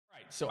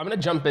so I'm going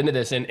to jump into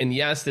this, and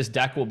yes, this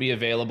deck will be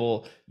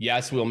available.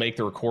 Yes, we'll make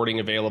the recording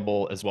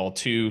available as well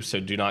too. So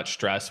do not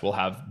stress. We'll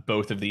have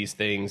both of these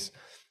things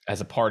as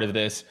a part of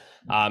this.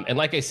 And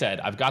like I said,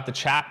 I've got the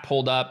chat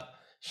pulled up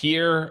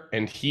here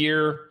and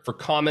here for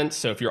comments.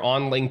 So if you're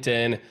on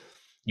LinkedIn,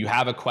 you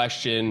have a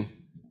question,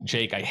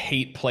 Jake, I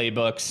hate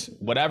playbooks,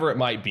 whatever it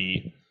might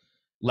be,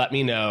 let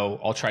me know.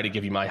 I'll try to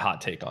give you my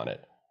hot take on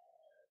it.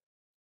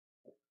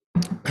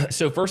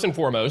 So first and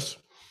foremost,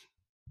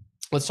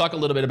 let's talk a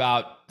little bit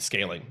about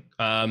scaling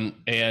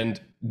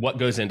and what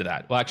goes into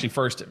that. Well, actually,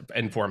 first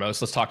and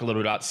foremost, let's talk a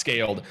little bit about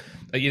Skaled.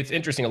 It's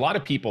interesting. A lot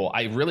of people,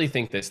 I really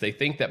think this, they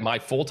think that my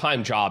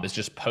full-time job is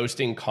just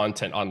posting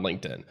content on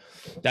LinkedIn.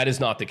 That is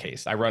not the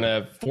case. I run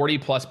a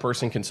 40+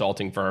 person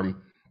consulting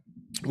firm.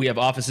 We have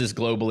offices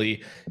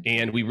globally,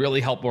 and we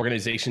really help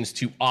organizations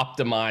to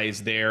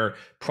optimize their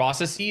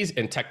processes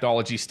and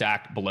technology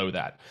stack below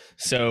that.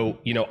 So,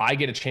 I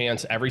get a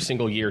chance every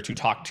single year to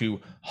talk to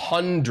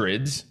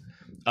hundreds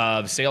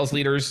of sales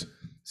leaders,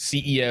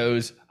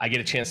 CEOs. I get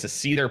a chance to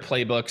see their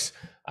playbooks,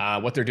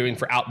 what they're doing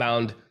for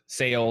outbound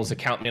sales,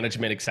 account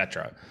management,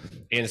 etc.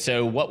 And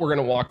so what we're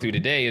going to walk through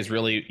today is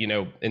really,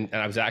 and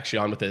I was actually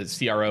on with the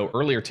CRO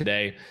earlier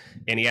today,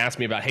 and he asked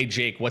me about, hey,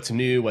 Jake, what's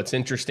new? What's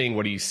interesting?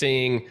 What are you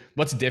seeing?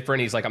 What's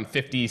different? He's like, I'm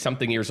 50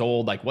 something years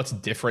old. Like, what's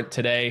different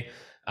today?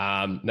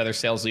 Another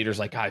sales leader's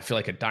like, I feel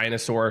like a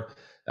dinosaur,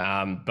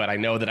 but I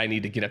know that I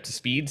need to get up to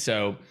speed.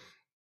 So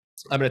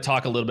I'm going to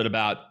talk a little bit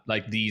about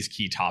like these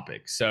key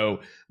topics. So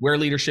where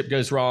leadership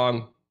goes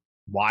wrong,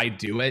 why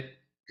do it?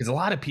 Because a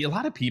lot of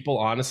people,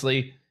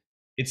 honestly,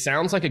 it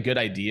sounds like a good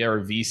idea,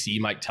 or VC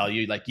might tell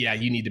you like, yeah,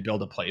 you need to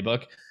build a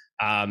playbook.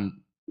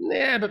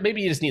 But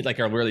maybe you just need like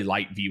a really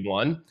light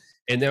V1.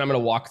 And then I'm going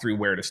to walk through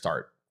where to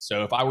start.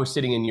 So if I were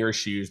sitting in your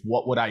shoes,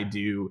 what would I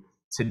do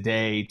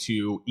today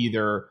to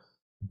either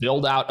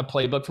build out a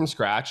playbook from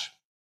scratch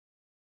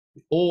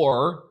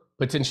or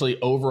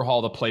potentially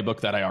overhaul the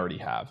playbook that I already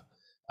have?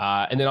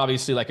 And then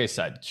obviously, like I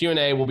said,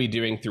 Q&A we'll be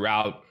doing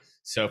throughout.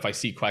 So if I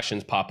see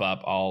questions pop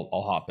up, I'll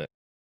hop in.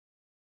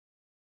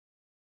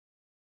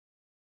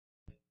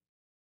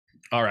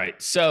 All right.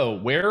 So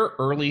where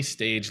early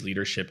stage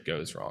leadership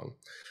goes wrong.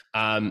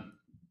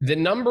 The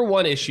number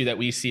one issue that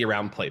we see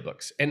around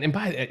playbooks, and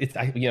by it's,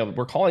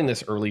 we're calling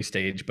this early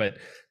stage, but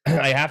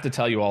I have to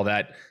tell you all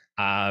that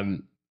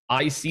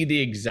I see the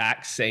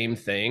exact same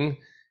thing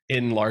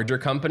in larger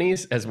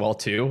companies as well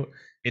too.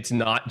 It's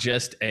not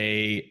just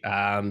a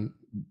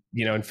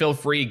and feel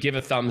free, give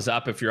a thumbs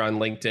up if you're on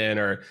LinkedIn,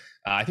 or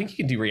I think you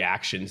can do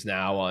reactions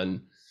now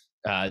on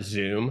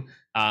Zoom.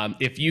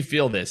 If you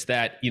feel this,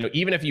 that,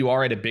 even if you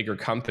are at a bigger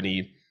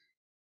company,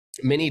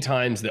 many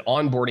times the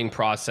onboarding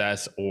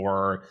process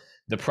or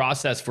the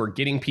process for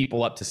getting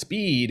people up to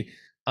speed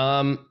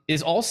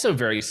is also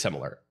very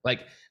similar.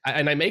 Like,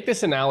 and I make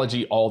this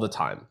analogy all the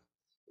time,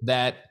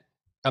 that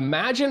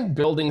imagine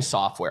building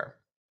software.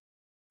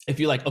 If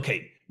you're like,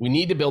 okay, we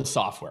need to build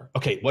software.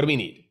 Okay, what do we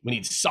need? We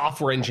need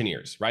software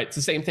engineers, right? It's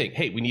the same thing.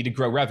 Hey, we need to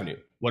grow revenue.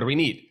 What do we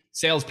need?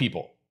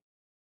 Salespeople.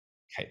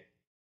 Okay.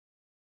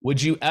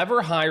 Would you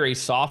ever hire a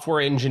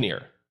software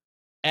engineer?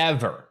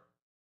 Ever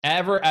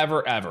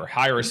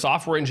hire a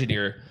software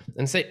engineer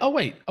and say, oh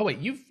wait,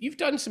 you've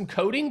done some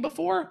coding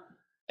before?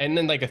 And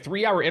then like a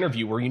 3-hour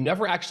interview where you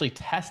never actually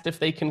test if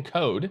they can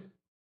code.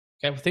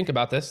 Okay, think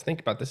about this.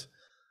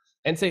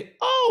 And say,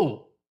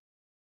 oh,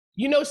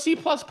 C++?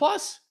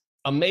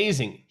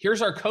 Amazing.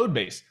 Here's our code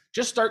base.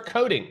 Just start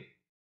coding.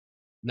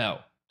 No,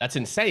 that's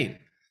insane.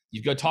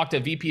 You go talk to a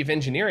VP of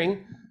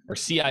engineering or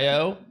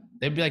CIO,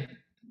 they'd be like,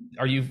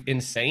 are you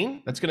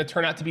insane? That's going to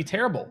turn out to be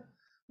terrible.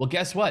 Well,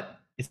 guess what?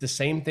 It's the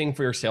same thing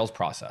for your sales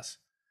process.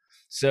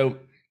 So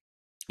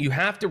you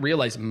have to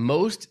realize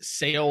most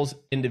sales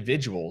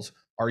individuals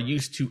are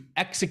used to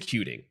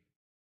executing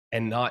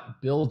and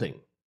not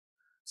building.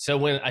 So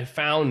when a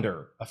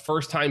founder, a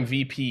first-time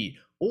VP,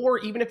 or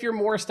even if you're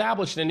more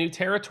established in a new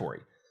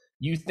territory,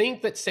 you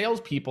think that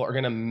salespeople are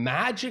going to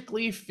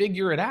magically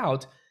figure it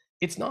out.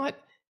 It's not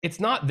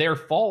their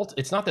fault.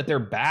 It's not that they're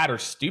bad or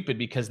stupid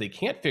because they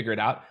can't figure it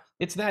out.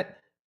 It's that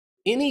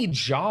any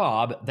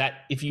job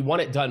that, if you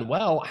want it done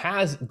well,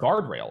 has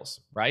guardrails,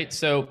 right?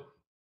 So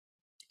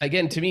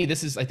again, to me,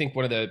 this is, I think,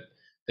 one of the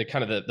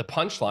kind of the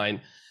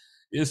punchline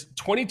is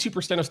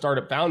 22% of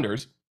startup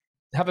founders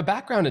have a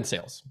background in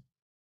sales.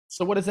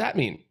 So what does that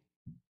mean?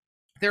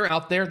 They're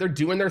out there, they're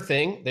doing their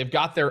thing. They've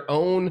got their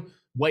own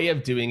way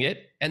of doing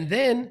it. And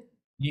then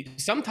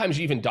sometimes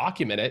you even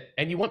document it,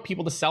 and you want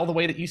people to sell the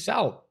way that you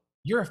sell.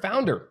 You're a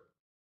founder.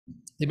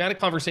 The amount of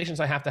conversations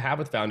I have to have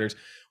with founders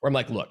where I'm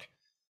like, look,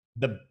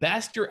 the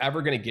best you're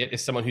ever going to get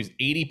is someone who's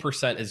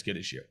 80% as good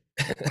as you.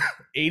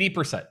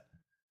 80%,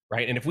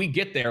 right? And if we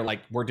get there,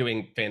 like, we're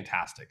doing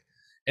fantastic.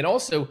 And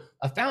also,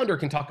 a founder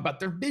can talk about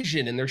their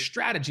vision and their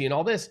strategy and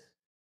all this,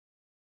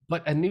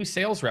 but a new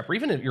sales rep, or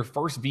even your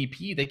first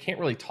VP, they can't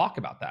really talk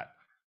about that,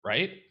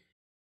 right?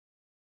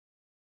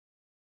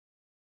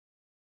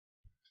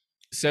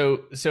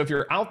 So if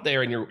you're out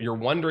there and you're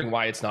wondering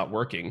why it's not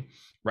working,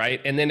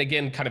 right? And then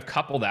again, kind of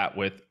couple that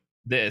with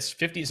this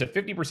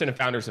 50% of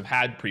founders have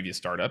had previous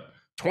startup,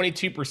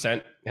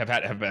 22%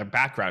 have a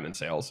background in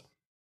sales.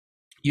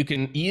 You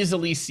can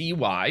easily see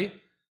why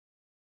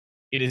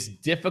it is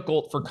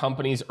difficult for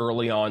companies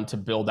early on to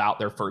build out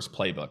their first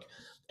playbook.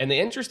 And the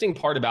interesting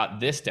part about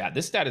this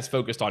stat is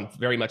focused on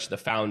very much the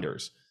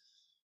founders.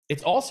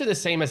 It's also the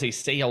same as a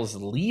sales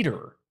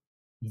leader.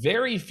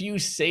 Very few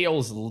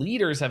sales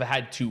leaders have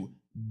had to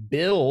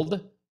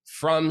build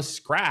from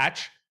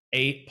scratch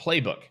a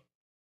playbook.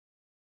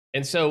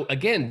 And so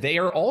again, they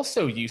are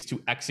also used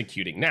to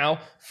executing. Now,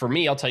 for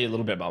me, I'll tell you a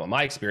little bit about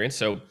my experience.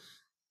 So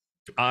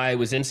I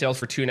was in sales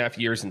for 2.5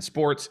 years in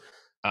sports,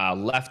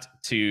 left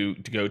to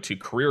go to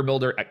Career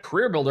Builder. At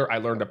Career Builder, I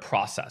learned a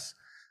process.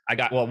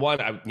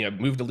 I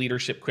moved to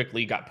leadership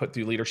quickly, got put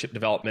through leadership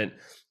development,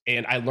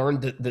 and I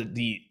learned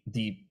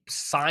the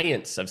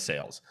science of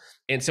sales.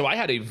 And so I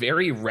had a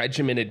very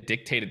regimented,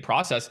 dictated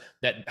process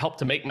that helped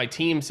to make my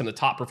team some of the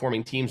top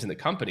performing teams in the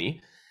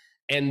company.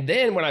 And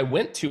then when I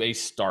went to a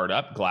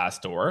startup,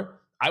 Glassdoor,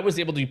 I was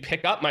able to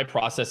pick up my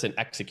process and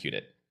execute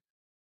it.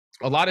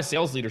 A lot of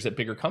sales leaders at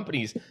bigger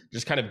companies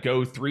just kind of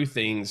go through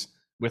things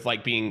with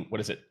like being,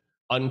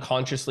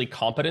 unconsciously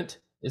competent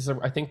is,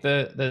 I think,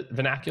 the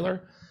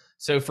vernacular.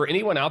 So for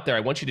anyone out there, I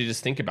want you to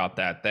just think about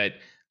that,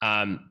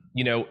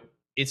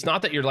 it's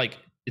not that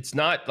it's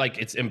not like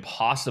it's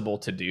impossible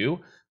to do,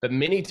 but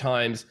many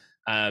times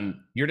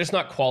you're just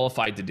not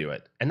qualified to do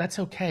it. And that's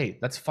okay.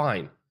 That's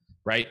fine,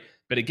 right?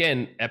 But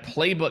again, a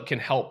playbook can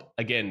help.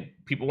 Again,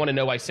 people want to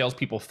know why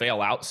salespeople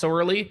fail out so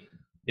early.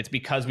 It's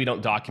because we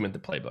don't document the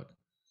playbook.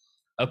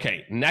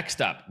 Okay,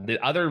 next up,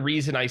 the other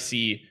reason I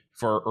see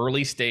for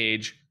early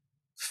stage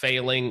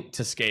failing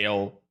to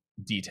scale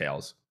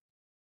details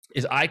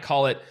is I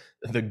call it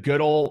the good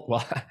old,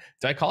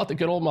 do I call it the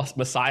good old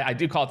Messiah? I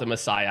do call it the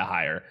Messiah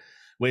hire,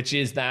 which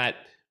is that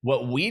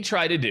what we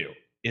try to do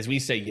is we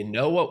say, you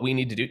know what we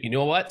need to do? You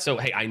know what? So,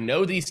 hey, I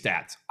know these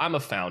stats. I'm a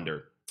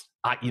founder.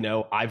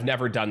 I've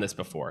never done this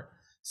before.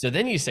 So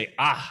then you say,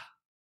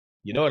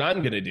 you know what I'm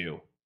going to do?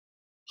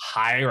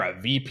 Hire a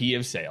VP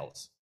of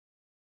sales.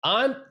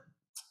 I'm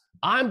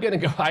going to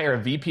go hire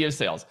a VP of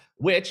sales,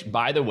 which,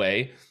 by the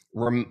way,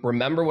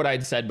 remember what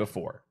I'd said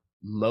before.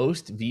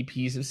 Most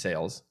VPs of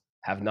sales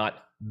have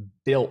not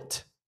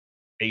built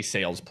a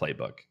sales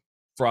playbook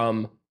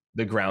from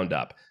the ground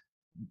up.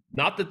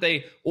 Not that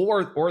they,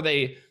 or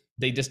they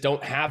just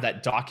don't have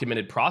that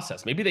documented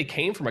process. Maybe they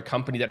came from a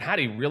company that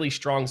had a really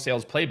strong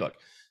sales playbook.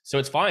 So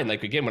it's fine.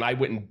 Like, again, when I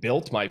went and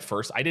built my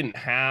first, I didn't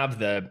have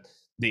the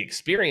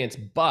experience,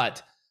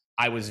 but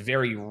I was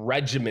very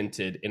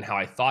regimented in how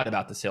I thought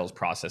about the sales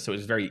process. So it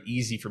was very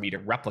easy for me to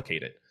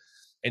replicate it.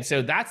 And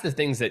so that's the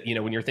things that,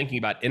 when you're thinking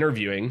about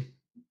interviewing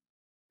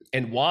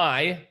and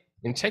why,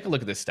 and take a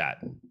look at this stat.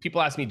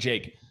 People ask me,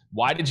 Jake,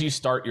 why did you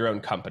start your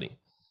own company?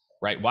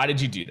 Right? Why did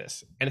you do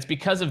this? And it's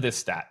because of this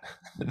stat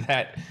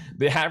that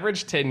the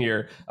average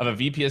tenure of a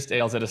VP of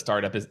sales at a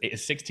startup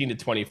is 16 to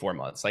 24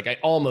 months. Like I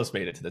almost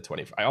made it to the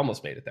 24. I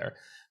almost made it there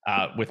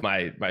with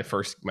my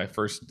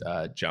first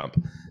jump.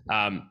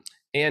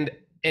 And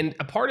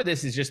a part of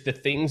this is just the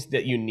things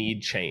that you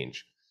need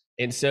change.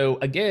 And so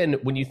again,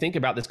 when you think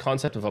about this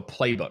concept of a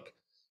playbook,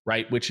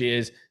 right, which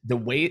is the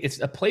way it's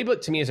a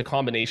playbook to me is a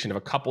combination of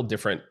a couple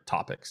different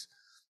topics.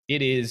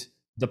 It is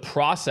the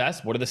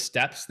process. What are the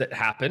steps that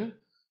happen?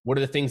 What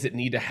are the things that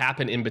need to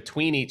happen in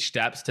between each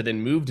steps to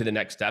then move to the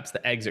next steps,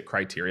 the exit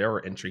criteria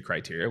or entry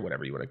criteria,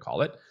 whatever you want to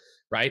call it,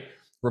 right?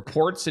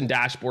 Reports and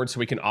dashboards so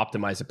we can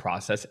optimize the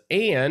process.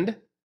 And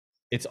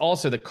it's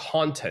also the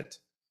content.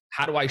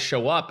 How do I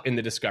show up in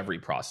the discovery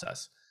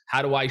process?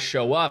 How do I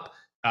show up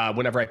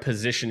whenever I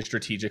position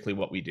strategically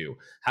what we do?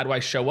 How do I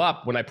show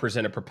up when I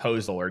present a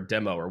proposal or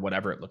demo or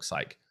whatever it looks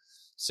like?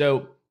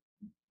 So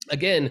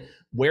again,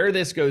 where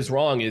this goes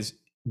wrong is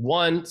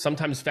one,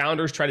 sometimes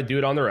founders try to do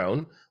it on their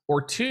own,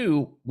 or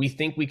two, we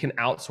think we can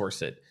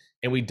outsource it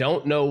and we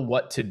don't know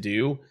what to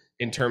do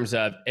in terms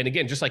of, and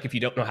again, just like if you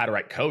don't know how to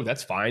write code,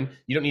 that's fine.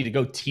 You don't need to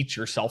go teach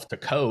yourself to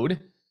code,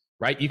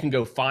 right? You can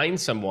go find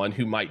someone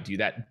who might do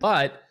that.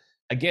 But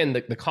again,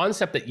 the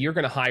concept that you're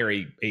going to hire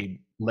a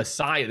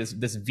Messiah,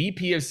 this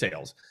VP of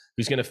sales,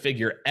 who's going to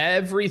figure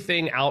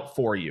everything out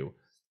for you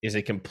is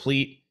a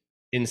complete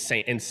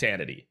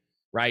insanity,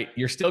 right?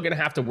 You're still going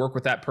to have to work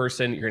with that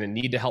person. You're going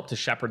to need to help to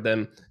shepherd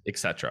them,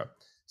 etc.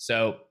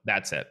 So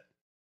that's it.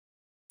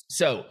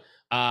 So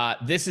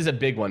this is a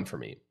big one for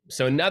me.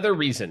 So another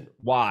reason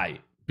why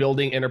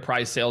building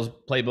enterprise sales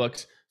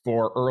playbooks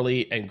for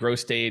early and growth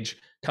stage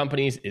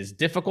companies is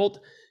difficult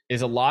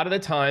is a lot of the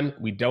time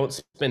we don't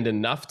spend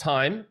enough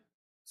time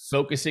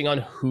focusing on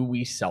who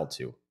we sell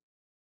to.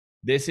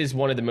 This is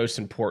one of the most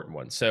important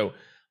ones. So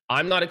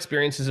I'm not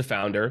experienced as a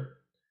founder.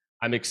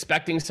 I'm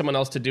expecting someone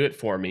else to do it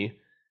for me,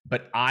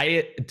 but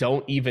I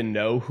don't even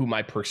know who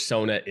my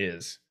persona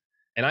is.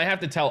 And I have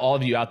to tell all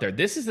of you out there,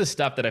 this is the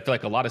stuff that I feel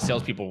like a lot of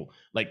salespeople,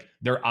 like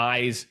their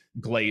eyes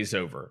glaze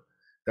over.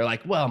 They're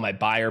like, well, my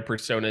buyer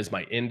personas,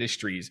 my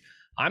industries.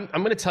 I'm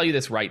going to tell you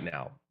this right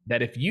now,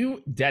 that if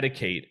you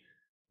dedicate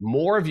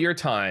more of your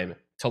time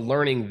to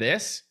learning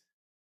this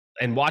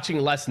and watching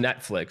less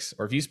Netflix,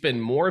 or if you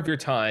spend more of your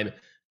time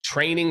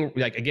training,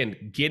 like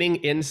again, getting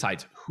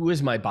insights. Who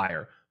is my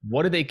buyer?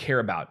 What do they care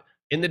about?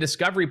 In the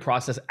discovery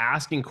process,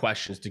 asking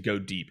questions to go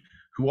deep.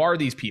 Who are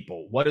these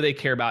people? What do they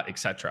care about,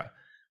 etc.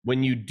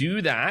 When you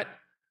do that,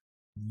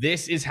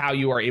 this is how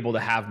you are able to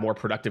have more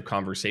productive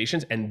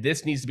conversations. And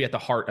this needs to be at the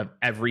heart of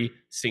every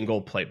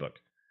single playbook.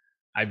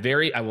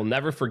 I will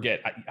never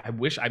forget. I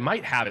wish I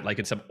might have it like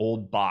in some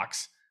old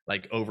box,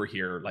 like over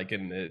here, like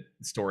in the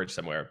storage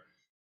somewhere.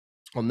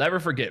 I'll never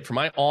forget for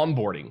my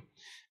onboarding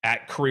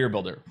at Career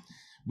Builder,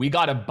 we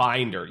got a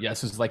binder.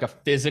 Yes, it was like a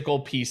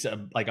physical piece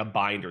of like a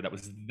binder that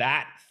was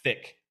that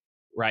thick,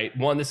 right?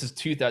 One, this is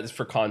 2000,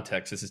 for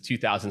context, this is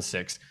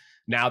 2006.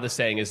 Now the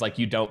saying is like,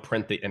 you don't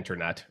print the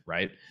internet,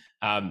 right?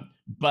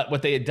 But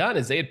what they had done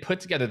is they had put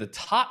together the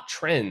top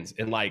trends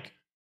in like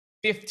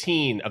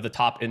 15 of the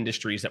top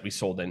industries that we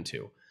sold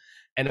into.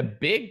 And a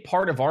big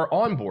part of our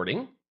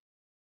onboarding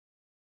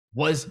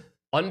was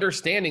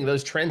understanding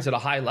those trends at a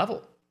high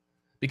level.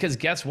 Because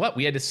guess what?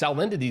 We had to sell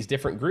into these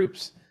different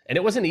groups. And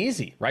it wasn't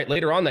easy, right?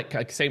 Later on,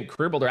 that same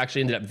Career Builder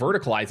actually ended up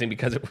verticalizing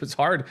because it was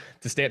hard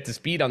to stay up to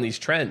speed on these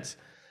trends,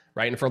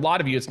 right? And for a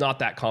lot of you, it's not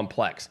that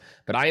complex.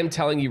 But I am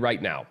telling you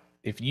right now,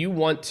 if you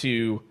want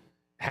to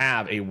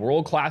have a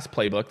world-class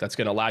playbook that's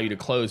going to allow you to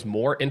close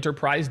more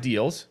enterprise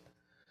deals,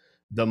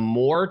 the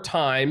more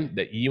time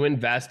that you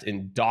invest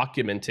in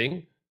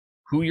documenting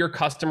who your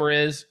customer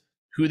is,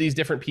 who these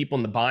different people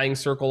in the buying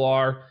circle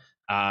are,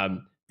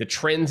 the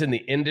trends in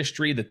the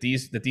industry that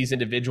these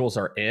individuals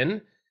are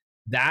in,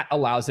 that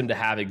allows them to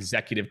have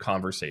executive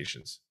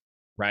conversations,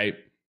 right?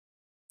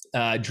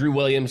 Drew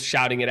Williams,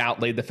 shouting it out,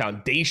 laid the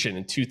foundation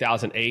in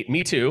 2008.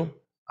 Me too.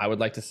 I would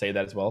like to say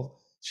that as well.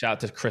 Shout out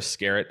to Chris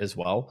Scarrett as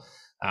well.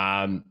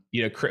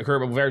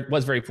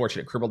 Was very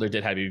fortunate. Career Builder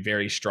did have a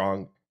very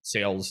strong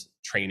sales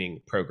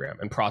training program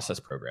and process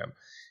program.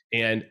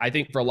 And I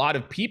think for a lot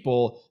of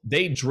people,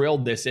 they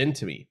drilled this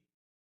into me.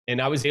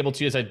 And I was able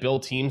to, as I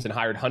build teams and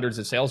hired hundreds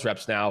of sales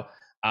reps now,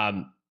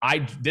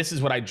 this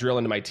is what I drill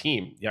into my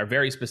team. I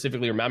very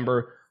specifically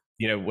remember,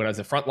 when I was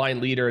a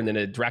frontline leader and then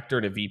a director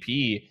and a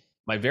VP,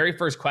 my very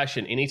first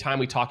question, anytime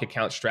we talk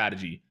account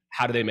strategy,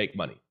 how do they make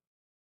money?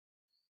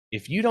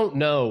 If you don't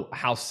know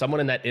how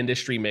someone in that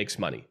industry makes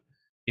money,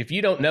 if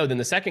you don't know, then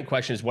the second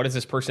question is, what does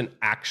this person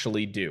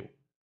actually do?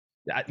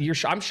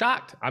 I'm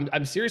shocked.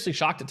 I'm seriously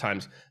shocked at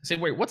times. I say,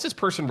 wait, what's this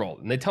person role?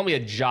 And they tell me a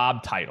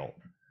job title.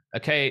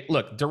 Okay,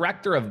 look,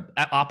 director of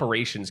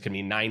operations can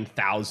mean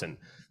 9,000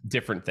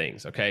 different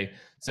things. Okay,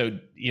 so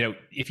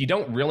if you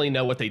don't really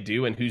know what they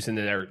do and who's in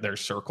their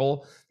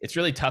circle, it's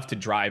really tough to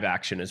drive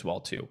action as well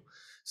too.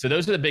 So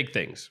those are the big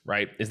things,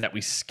 right? Is that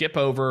we skip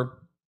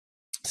over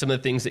some of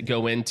the things that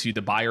go into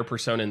the buyer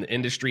persona in the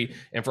industry.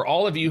 And for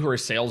all of you who are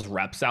sales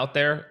reps out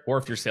there, or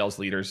if you're sales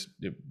leaders,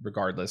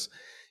 regardless,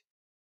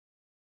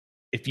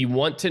 if you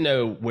want to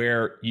know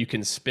where you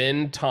can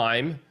spend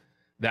time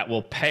that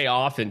will pay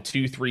off in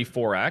 2, 3,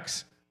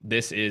 4x,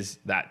 this is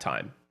that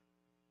time,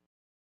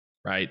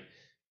 right?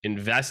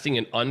 Investing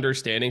in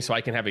understanding so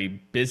I can have a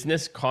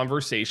business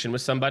conversation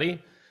with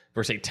somebody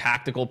versus a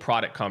tactical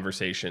product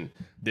conversation.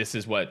 This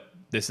is what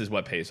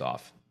pays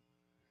off.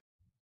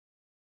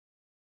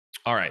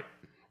 All right.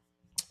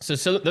 So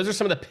those are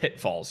some of the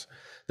pitfalls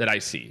that I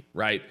see,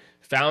 right?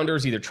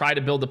 Founders either try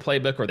to build the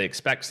playbook or they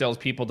expect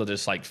salespeople to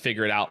just like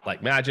figure it out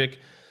like magic.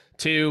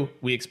 2,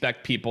 we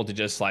expect people to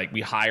just like,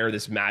 we hire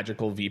this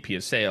magical VP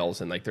of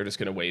sales and like they're just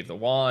going to wave the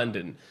wand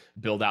and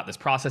build out this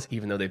process,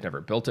 even though they've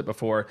never built it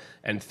before.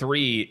 And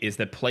 3 is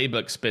that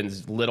playbook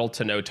spends little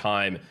to no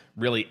time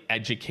really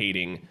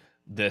educating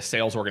the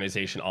sales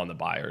organization on the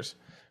buyers,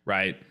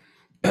 right?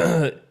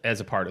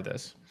 As a part of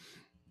this.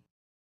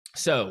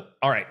 So,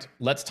 all right,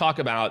 let's talk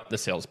about the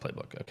sales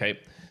playbook. Okay.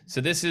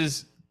 So this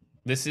is,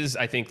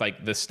 I think,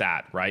 like the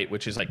stat, right?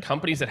 Which is like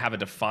companies that have a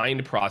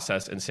defined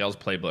process and sales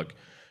playbook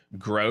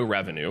grow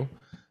revenue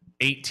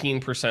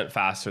 18%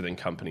 faster than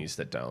companies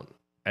that don't.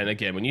 And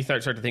again, when you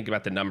start to think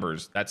about the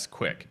numbers, that's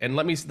quick. And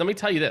let me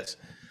tell you this.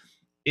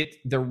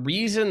 The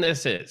reason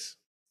this is,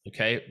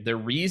 okay, the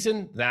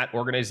reason that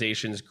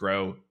organizations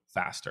grow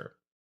faster,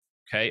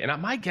 okay,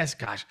 and my guess,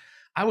 gosh,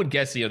 I would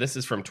guess, this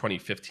is from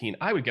 2015.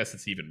 I would guess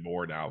it's even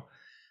more now,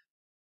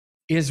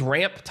 is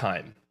ramp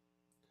time.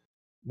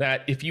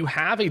 That if you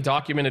have a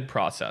documented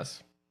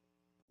process,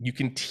 you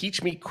can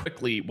teach me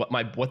quickly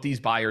what these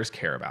buyers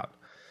care about.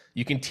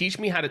 You can teach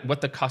me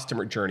what the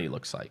customer journey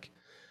looks like.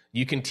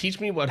 You can teach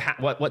me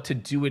what to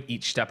do at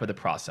each step of the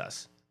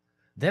process.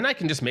 Then I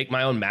can just make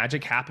my own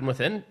magic happen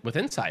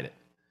inside it,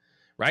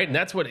 right? And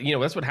that's what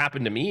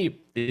happened to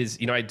me. Is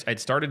I'd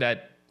started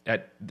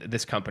at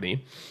this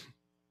company,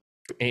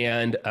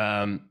 and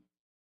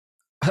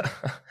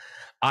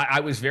I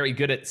was very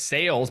good at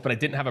sales, but I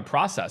didn't have a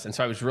process. And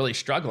so I was really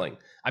struggling.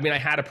 I mean, I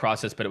had a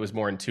process, but it was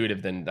more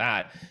intuitive than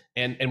that.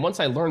 And once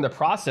I learned the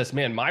process,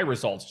 man, my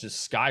results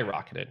just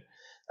skyrocketed.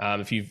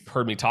 If you've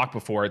heard me talk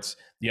before, it's,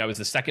 I was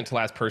the second to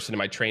last person in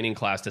my training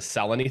class to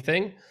sell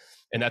anything.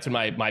 And that's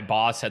when my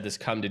boss had this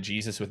come to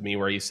Jesus with me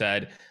where he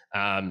said,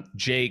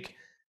 Jake,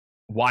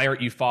 why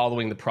aren't you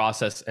following the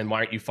process and why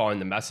aren't you following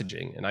the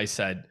messaging? And I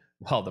said,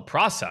 well, the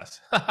process.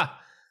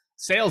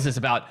 Sales is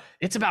about,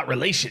 it's about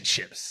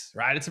relationships,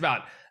 right? It's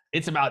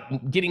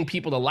about getting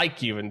people to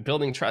like you and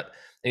building trust.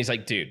 And he's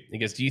like, dude, he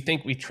goes, do you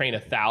think we train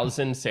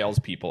 1,000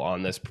 salespeople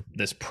on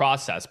this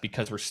process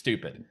because we're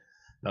stupid? And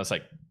I was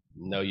like,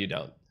 no, you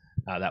don't.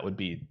 That would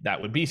be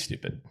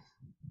stupid.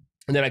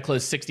 And then I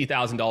closed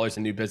 $60,000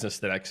 in new business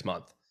the next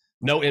month.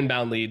 No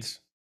inbound leads,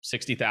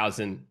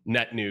 60,000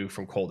 net new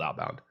from cold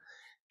outbound.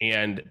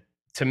 And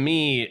to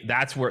me,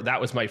 that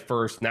was my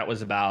first, and that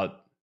was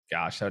about,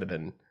 gosh, that would have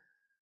been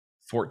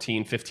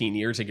 14, 15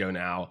 years ago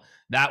now.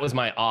 That was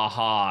my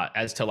aha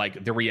as to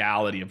like the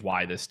reality of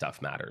why this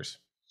stuff matters,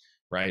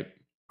 right?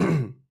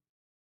 And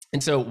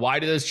so why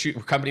do those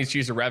companies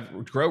choose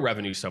to grow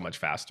revenue so much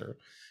faster,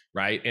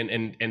 right?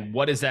 And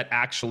what does that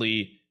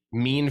actually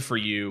mean for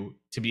you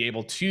to be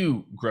able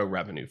to grow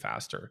revenue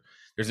faster?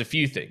 There's a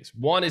few things.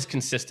 One is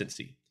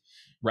consistency,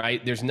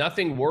 right? There's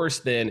nothing worse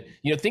than,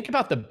 think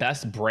about the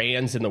best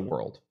brands in the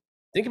world.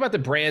 Think about the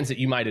brands that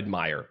you might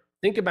admire.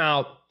 Think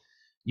about,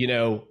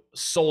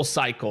 Soul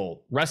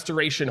Cycle,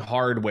 Restoration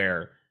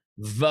Hardware,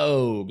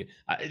 Vogue,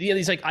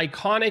 these like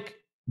iconic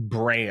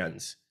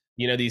brands,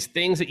 these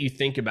things that you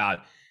think about.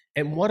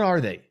 And what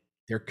are they?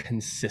 They're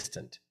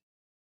consistent.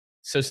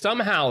 So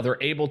somehow they're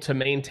able to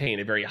maintain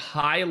a very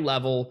high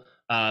level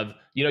of,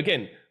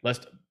 again,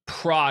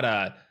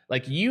 Prada,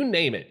 like you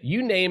name it,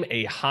 you name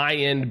a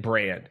high-end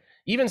brand,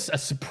 even a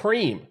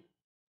Supreme,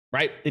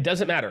 right? It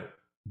doesn't matter.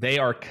 They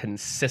are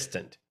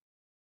consistent.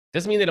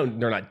 Doesn't mean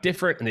they're not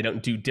different and they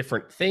don't do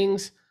different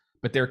things,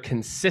 but they're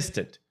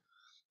consistent.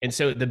 And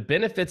so the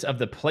benefits of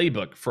the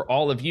playbook for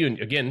all of you, and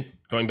again,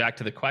 going back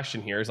to the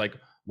question here, is like,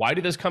 why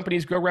do those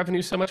companies grow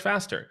revenue so much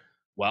faster?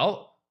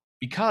 Well,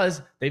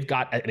 because they've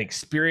got an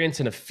experience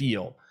and a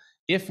feel.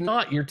 If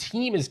not, your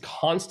team is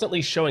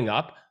constantly showing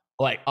up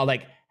like,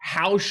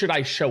 how should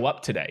I show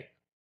up today?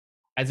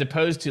 As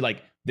opposed to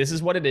like, this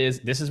is what it is.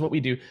 This is what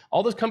we do.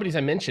 All those companies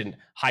I mentioned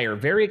hire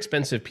very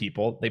expensive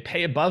people. They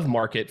pay above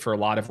market for a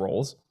lot of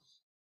roles,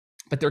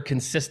 but they're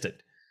consistent.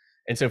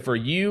 And so for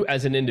you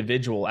as an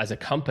individual, as a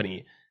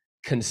company,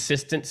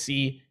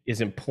 consistency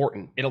is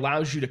important. It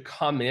allows you to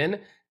come in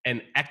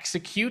and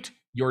execute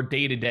your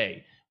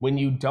day-to-day. When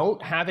you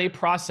don't have a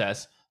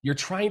process, you're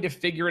trying to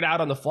figure it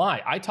out on the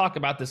fly. I talk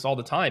about this all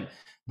the time,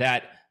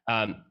 that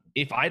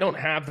if I don't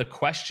have the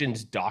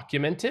questions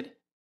documented,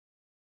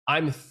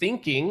 I'm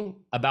thinking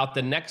about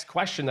the next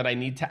question that I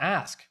need to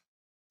ask.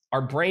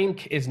 Our brain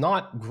is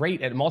not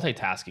great at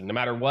multitasking. No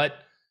matter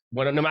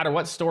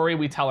what story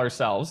we tell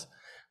ourselves,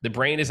 the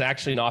brain is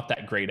actually not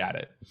that great at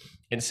it.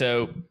 And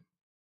so,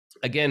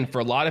 again, for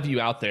a lot of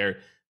you out there,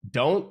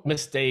 don't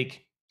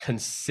mistake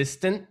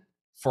consistent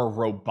for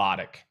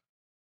robotic,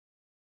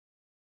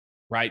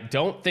 right?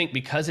 Don't think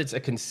because it's a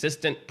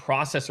consistent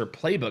process or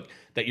playbook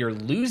that you're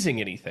losing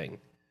anything.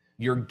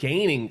 You're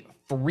gaining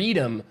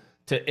freedom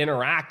to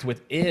interact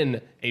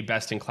within a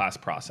best-in-class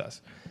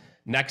process.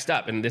 Next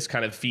up, and this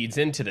kind of feeds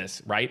into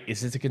this, right,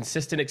 is it's a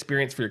consistent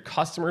experience for your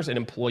customers and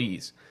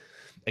employees.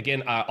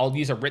 Again, I'll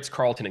use a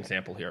Ritz-Carlton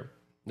example here.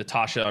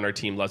 Natasha on our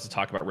team loves to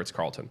talk about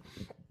Ritz-Carlton.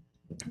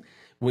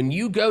 When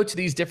you go to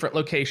these different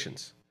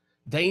locations,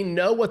 they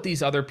know what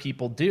these other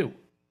people do,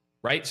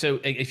 right? So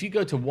if you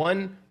go to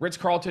one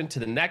Ritz-Carlton to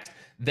the next,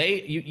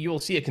 you will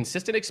see a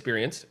consistent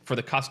experience for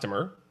the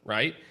customer,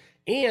 right?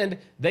 And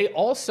they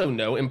also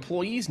know,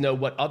 employees know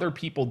what other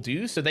people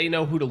do, so they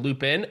know who to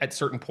loop in at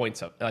certain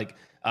points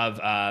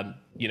of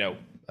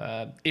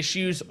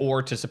issues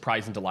or to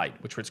surprise and delight,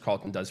 which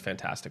Ritz-Carlton does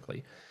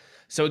fantastically.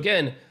 So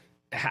again,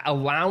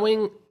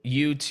 allowing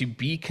you to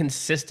be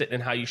consistent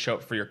in how you show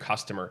up for your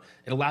customer,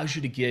 it allows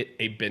you to get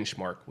a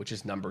benchmark, which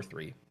is number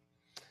 3.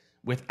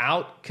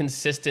 Without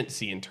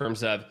consistency in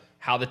terms of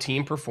how the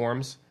team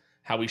performs,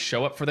 how we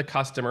show up for the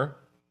customer,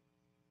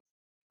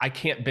 I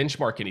can't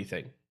benchmark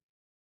anything,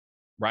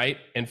 right?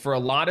 And for a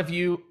lot of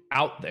you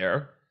out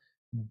there,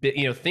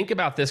 think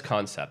about this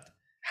concept.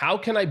 How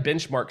can I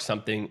benchmark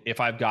something if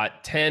I've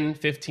got 10,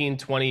 15,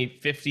 20,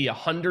 50,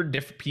 100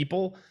 different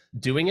people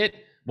doing it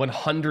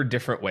 100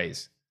 different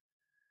ways?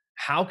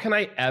 How can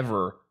I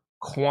ever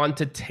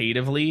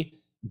quantitatively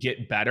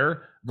get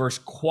better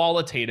versus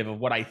qualitative of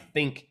what I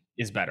think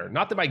is better?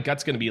 Not that my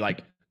gut's going to be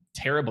like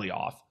terribly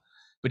off,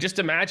 but just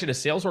imagine a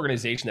sales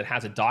organization that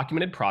has a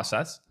documented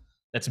process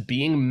that's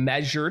being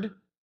measured.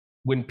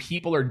 When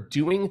people are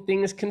doing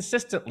things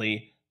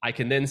consistently, I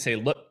can then say,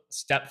 look,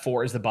 step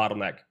 4 is the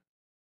bottleneck.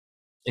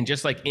 And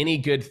just like any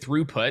good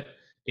throughput,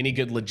 any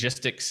good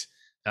logistics,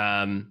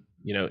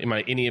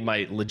 any of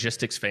my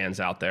logistics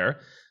fans out there,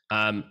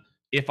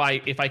 if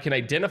I can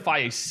identify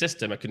a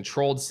system, a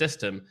controlled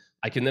system,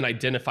 I can then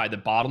identify the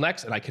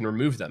bottlenecks and I can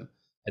remove them.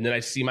 And then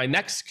I see my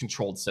next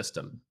controlled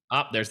system.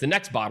 There's the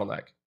next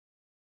bottleneck.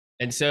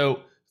 And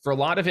so for a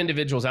lot of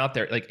individuals out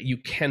there, like, you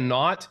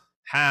cannot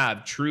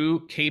have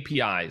true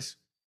KPIs,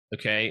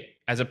 okay,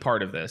 as a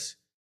part of this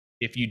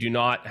if you do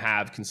not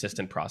have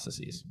consistent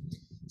processes.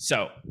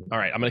 So, all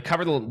right, I'm going to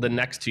cover the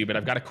next 2, but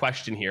I've got a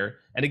question here.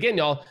 And again,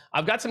 y'all,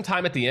 I've got some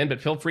time at the end,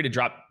 but feel free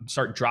to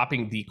start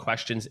dropping the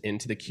questions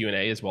into the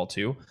Q&A as well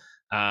too.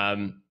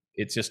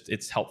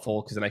 It's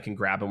helpful because then I can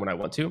grab them when I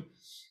want to.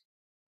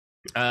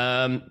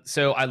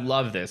 So I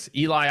love this.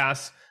 Eli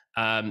asks,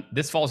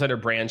 this falls under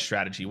brand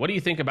strategy. What do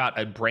you think about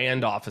a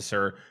brand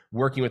officer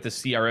working with the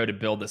CRO to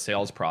build the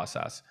sales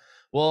process?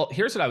 Well,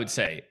 here's what I would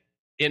say.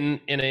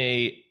 In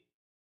a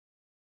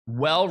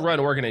well-run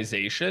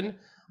organization,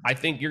 I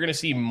think you're going to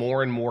see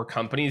more and more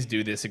companies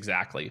do this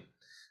exactly,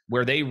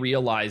 where they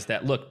realize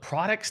that, look,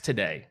 products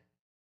today,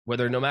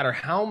 whether no matter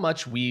how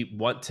much we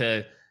want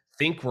to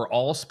think we're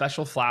all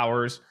special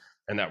flowers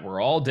and that we're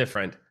all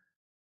different,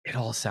 it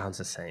all sounds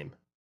the same.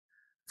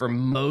 For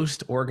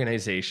most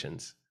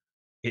organizations,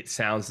 it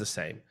sounds the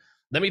same.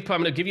 I'm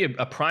going to give you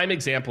a prime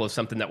example of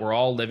something that we're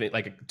all living,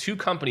 like 2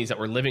 companies that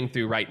we're living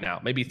through right now,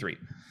 maybe 3.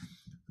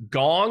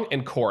 Gong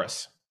and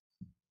Chorus.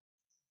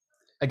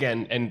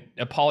 Again, and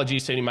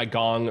apologies to any of my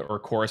Gong or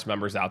Chorus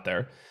members out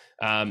there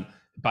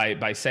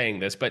by saying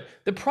this, but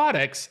the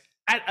products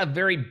at a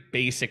very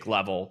basic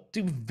level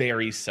do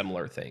very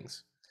similar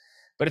things.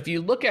 But if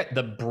you look at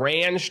the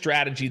brand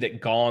strategy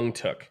that Gong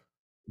took,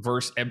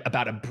 versus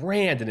about a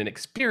brand and an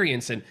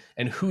experience and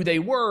who they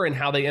were and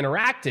how they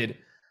interacted,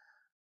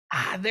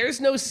 there's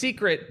no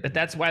secret that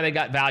that's why they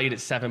got valued at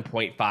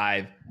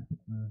 $7.5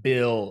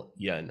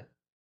 billion.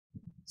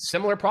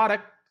 Similar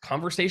product,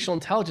 conversational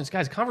intelligence.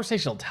 Guys,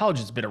 conversational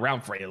intelligence has been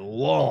around for a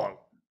long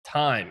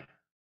time.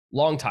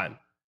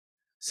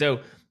 So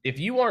if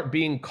you aren't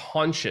being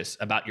conscious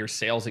about your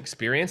sales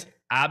experience,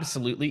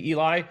 absolutely,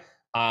 Eli,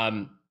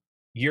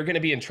 you're going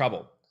to be in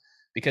trouble.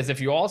 Because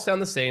if you all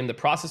sound the same, the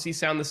processes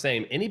sound the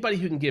same, anybody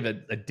who can give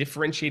a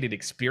differentiated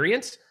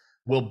experience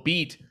will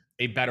beat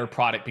a better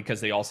product because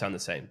they all sound the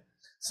same.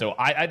 So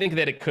I think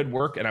that it could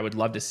work, and I would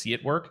love to see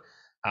it work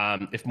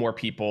if more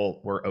people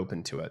were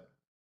open to it.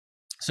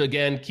 So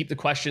again, keep the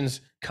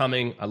questions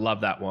coming. I love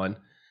that one.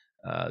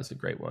 It's a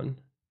great one.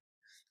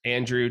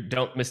 Andrew,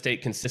 don't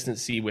mistake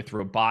consistency with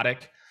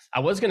robotic. I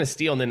was going to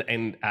steal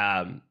and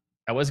I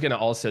was going to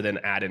also then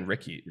add in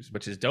Ricky's,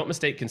 which is don't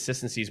mistake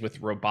consistencies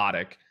with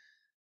robotic.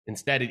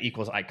 Instead, it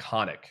equals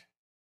iconic,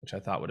 which I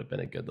thought would have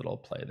been a good little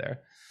play there.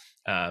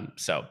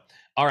 So,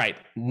 all right,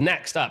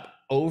 next up,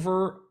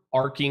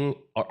 overarching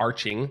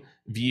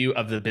view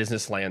of the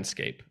business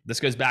landscape. This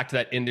goes back to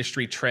that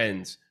industry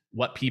trends,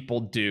 what people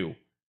do.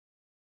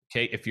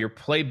 Okay, if your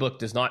playbook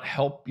does not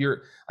help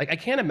your, like, I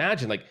can't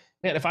imagine, like,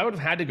 man, if I would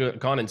have had to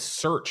gone and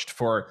searched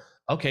for,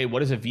 okay,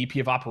 what is a VP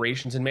of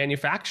operations in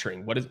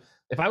manufacturing?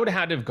 If I would have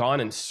had to have gone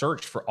and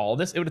searched for all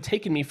this, it would have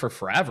taken me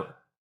forever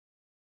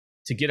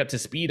to get up to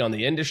speed on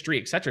the industry,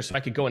 et cetera. So I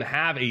could go and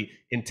have a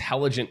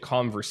intelligent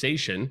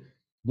conversation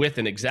with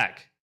an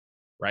exec,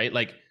 right?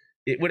 Like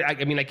it would,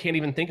 I mean, I can't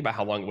even think about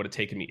how long it would have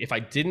taken me if I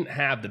didn't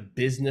have the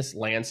business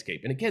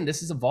landscape. And again,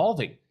 this is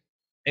evolving.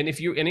 And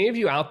if you, any of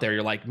you out there,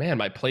 you're like, man,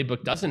 my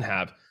playbook doesn't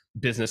have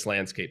business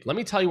landscape. Let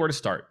me tell you where to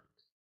start.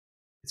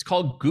 It's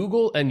called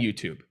Google and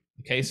YouTube.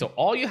 Okay. So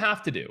all you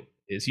have to do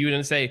is you're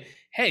going to say,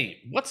 hey,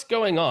 what's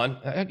going on?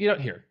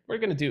 Here, we're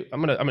going to do,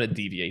 I'm going to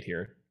deviate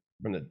here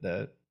from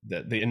the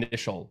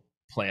initial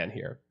plan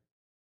here.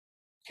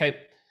 Okay.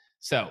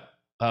 So,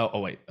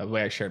 wait, the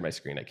way I shared my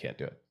screen, I can't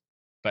do it,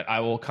 but I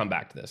will come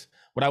back to this.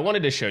 What I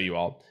wanted to show you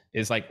all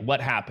is like what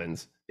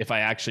happens if I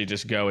actually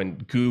just go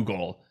and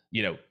Google,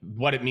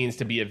 what it means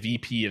to be a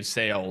VP of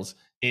sales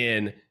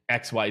in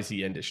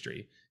XYZ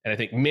industry. And I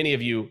think many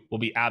of you will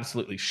be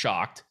absolutely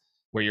shocked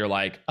where you're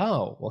like,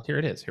 oh, well, here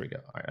it is. Here we go.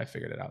 All right, I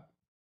figured it out.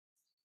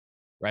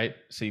 Right?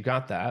 So you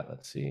got that.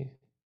 Let's see.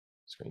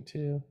 Screen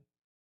 2,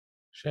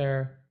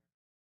 share.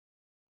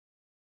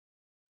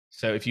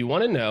 So if you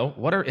want to know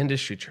what are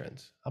industry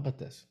trends, how about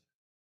this?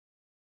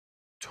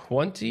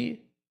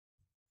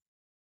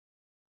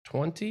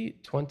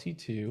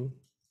 2022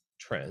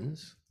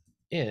 trends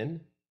in,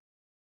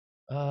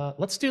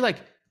 let's do like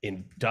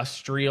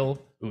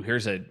industrial. Ooh,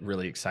 here's a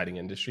really exciting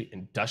industry,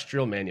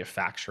 industrial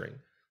manufacturing.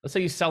 Let's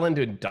say you sell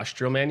into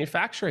industrial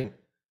manufacturing.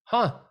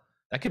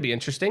 That could be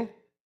interesting,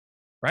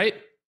 right?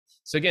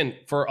 So again,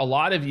 for a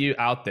lot of you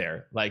out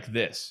there like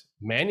this,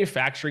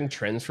 manufacturing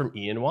trends from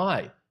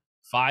E&Y,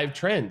 5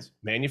 trends,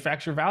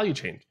 manufacturer value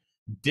chain,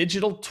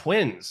 digital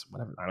twins,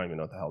 whatever, I don't even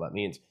know what the hell that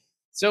means.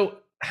 So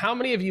how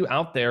many of you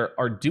out there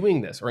are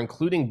doing this or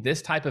including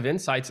this type of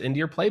insights into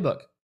your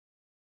playbook?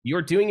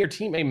 You're doing your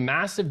team a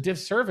massive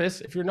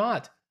disservice if you're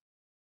not.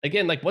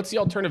 Again, like what's the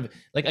alternative?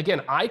 Like,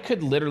 again, I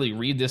could literally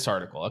read this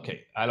article.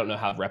 Okay, I don't know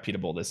how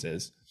reputable this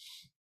is.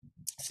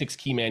 6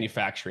 key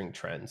manufacturing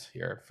trends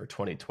here for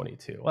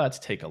 2022. Well, let's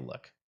take a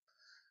look,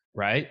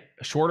 right?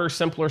 Shorter,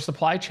 simpler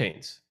supply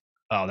chains.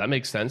 Oh, that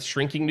makes sense.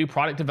 Shrinking new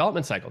product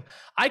development cycles.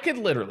 I could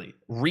literally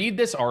read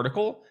this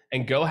article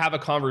and go have a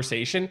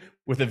conversation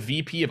with a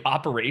VP of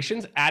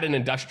operations at an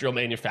industrial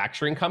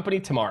manufacturing company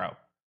tomorrow.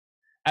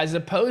 As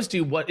opposed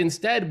to what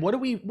do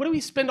we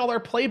spend all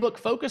our playbook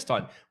focused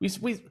on?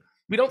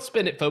 We don't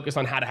spend it focused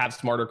on how to have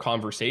smarter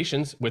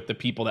conversations with the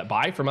people that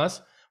buy from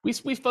us.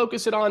 We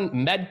focus it on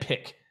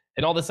MedPick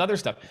and all this other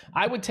stuff.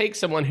 I would take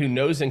someone who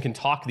knows and can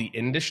talk the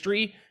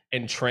industry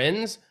and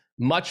trends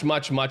much,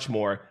 much, much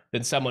more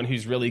than someone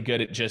who's really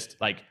good at just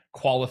like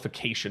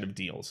qualification of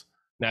deals.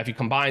 Now, if you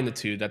combine the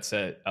two, that's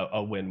a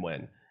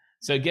win-win.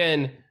 So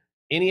again,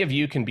 any of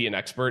you can be an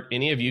expert.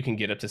 Any of you can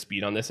get up to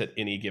speed on this at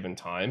any given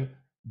time.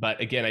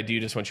 But again, I do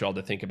just want you all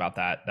to think about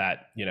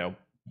that, you know,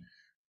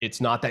 it's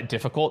not that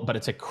difficult, but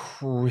it's a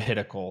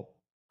critical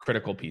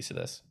piece of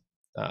this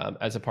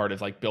as a part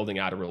of like building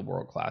out a real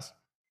world class.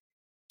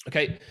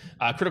 Okay,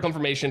 critical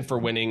information for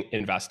winning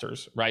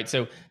investors, right?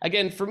 So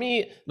again, for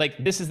me,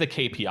 like this is the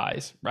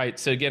KPIs, right?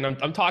 So again,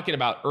 I'm talking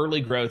about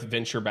early growth,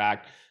 venture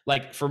back.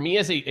 Like for me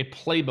as a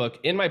playbook,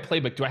 in my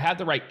playbook, do I have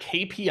the right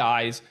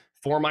KPIs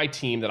for my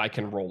team that I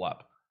can roll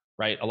up,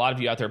 right? A lot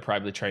of you out there are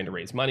probably trying to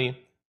raise money,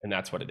 and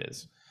that's what it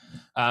is.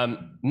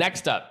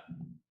 Next up,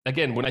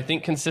 again, when I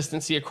think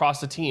consistency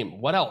across the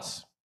team, what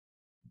else?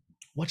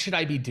 What should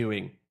I be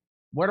doing?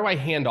 Where do I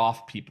hand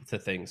off people to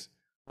things?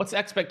 What's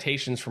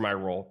expectations for my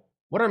role?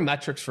 What are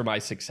metrics for my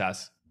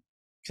success?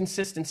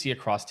 Consistency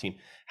across team.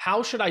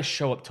 How should I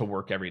show up to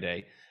work every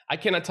day? I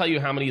cannot tell you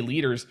how many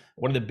leaders,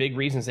 one of the big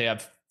reasons they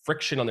have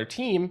friction on their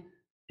team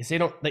is they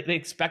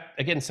expect,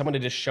 again, someone to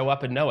just show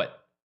up and know it.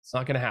 It's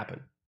not going to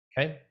happen.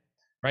 Okay.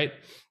 Right.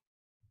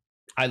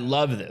 I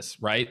love this,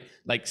 right?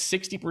 Like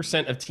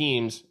 60% of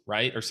teams,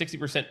 right? Or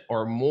 60%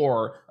 or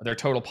more of their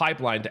total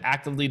pipeline to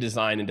actively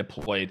design and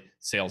deployed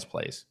sales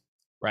plays,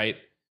 right?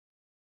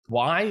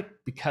 Why?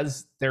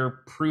 Because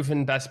they're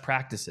proven best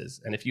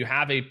practices. And if you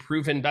have a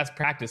proven best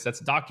practice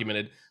that's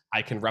documented,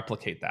 I can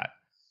replicate that,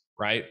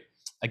 right?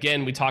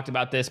 Again, we talked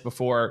about this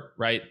before,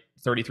 right?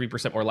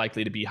 33% more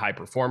likely to be high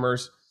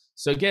performers.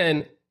 So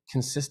again,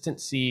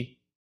 consistency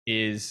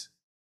is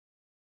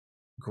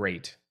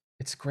great.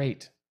 It's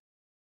great.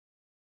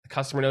 The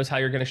customer knows how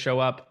you're going to show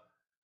up.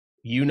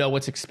 You know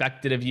what's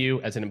expected of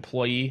you as an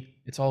employee.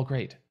 It's all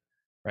great,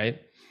 right?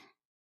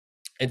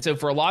 And so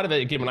for a lot of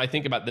it, again, when I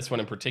think about this one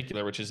in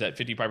particular, which is that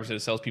 55%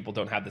 of salespeople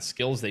don't have the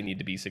skills they need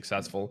to be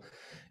successful,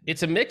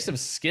 it's a mix of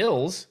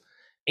skills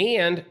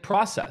and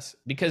process.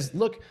 Because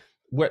look,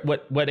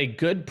 what a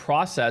good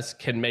process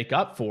can make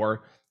up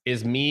for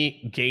is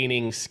me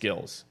gaining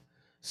skills.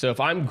 So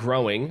if I'm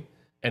growing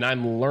and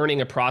I'm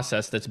learning a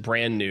process that's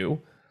brand new,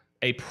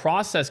 a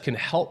process can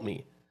help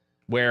me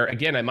where,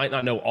 again, I might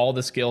not know all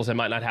the skills, I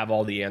might not have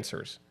all the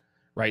answers,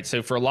 right?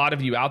 So for a lot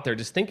of you out there,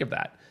 just think of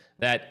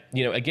that,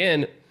 you know,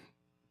 again,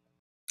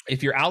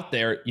 if you're out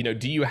there, you know,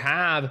 do you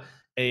have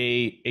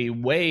a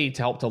way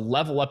to help to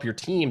level up your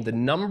team? The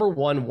number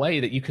one way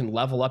that you can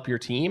level up your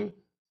team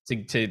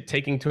to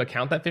take into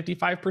account that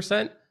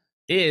 55%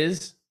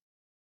 is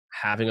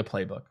having a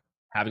playbook,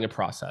 having a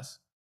process,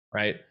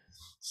 right?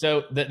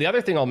 So the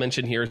other thing I'll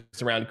mention here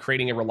is around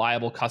creating a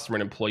reliable customer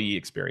and employee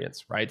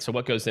experience, right? So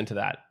what goes into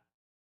that?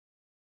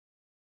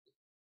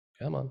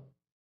 Come on.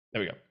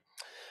 There we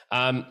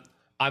go.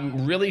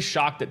 I'm really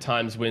shocked at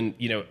times when,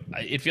 you know,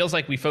 it feels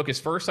like we focus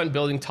first on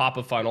building top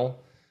of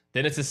funnel,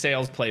 then it's a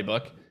sales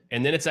playbook,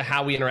 and then it's a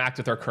how we interact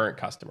with our current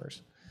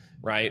customers,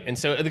 right? And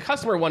so the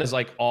customer one is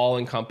like all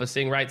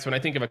encompassing, right? So when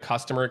I think of a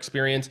customer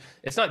experience,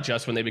 it's not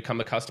just when they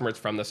become a customer, it's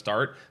from the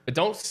start, but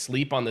don't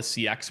sleep on the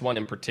CX one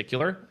in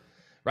particular,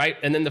 right?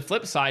 And then the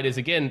flip side is,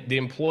 again, the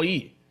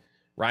employee,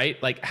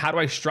 right? Like, how do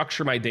I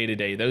structure my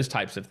day-to-day, those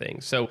types of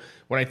things. So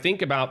when I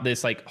think about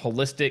this like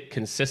holistic,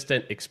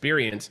 consistent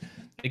experience,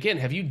 again,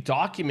 have you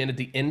documented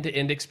the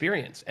end-to-end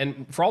experience?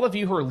 And for all of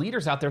you who are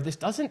leaders out there, this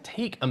doesn't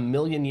take a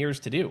million years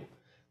to do.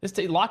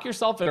 Lock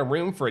yourself in a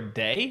room for a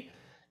day,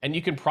 and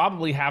you can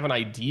probably have an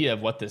idea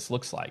of what this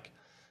looks like.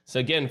 So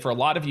again, for a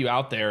lot of you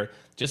out there,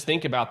 just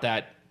think about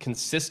that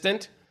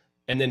consistent,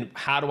 and then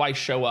how do I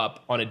show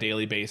up on a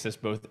daily basis,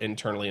 both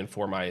internally and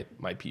for my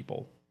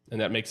people?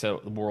 And that makes a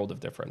world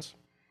of difference,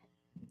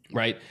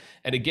 right?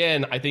 And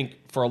again, I think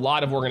for a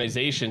lot of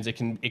organizations, it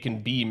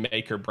can be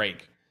make or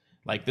break.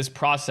 Like this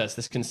process,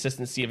 this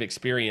consistency of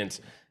experience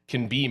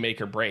can be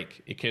make or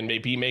break. It can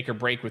be make or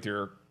break with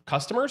your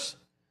customers,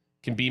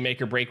 can be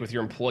make or break with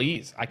your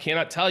employees. I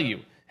cannot tell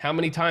you how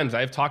many times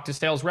I've talked to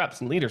sales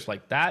reps and leaders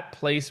like that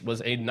place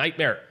was a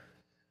nightmare,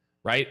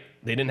 right?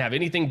 They didn't have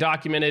anything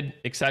documented,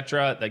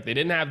 etc. Like they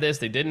didn't have this,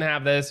 they didn't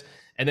have this.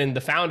 And then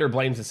the founder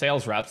blames the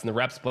sales reps and the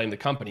reps blame the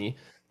company.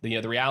 The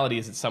reality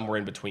is it's somewhere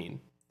in between.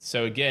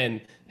 So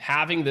again,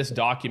 having this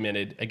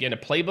documented, again, a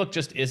playbook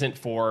just isn't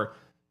for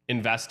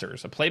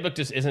investors. A playbook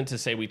just isn't to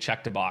say we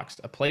checked a box.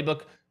 A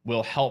playbook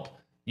will help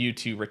you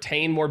to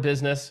retain more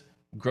business,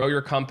 grow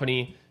your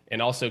company,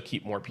 and also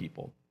keep more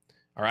people.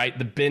 All right,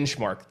 the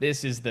benchmark.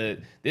 This is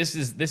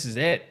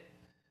it.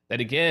 That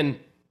again,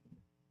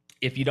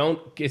 if you don't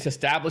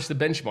establish the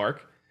benchmark,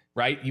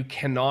 right, you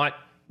cannot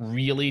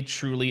really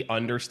truly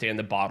understand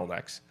the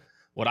bottlenecks.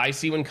 What I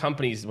see when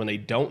companies, when they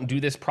don't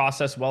do this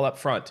process well up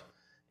front,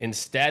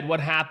 instead what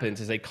happens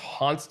is they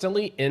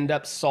constantly end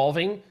up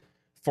solving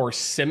for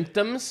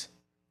symptoms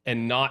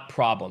and not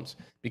problems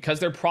because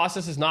their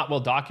process is not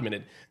well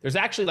documented. There's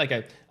actually like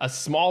a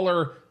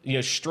smaller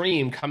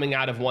stream coming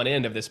out of one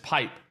end of this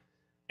pipe.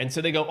 And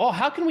so they go, oh,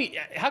 how can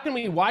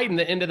we widen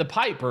the end of the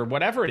pipe or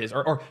whatever it is,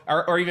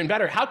 or even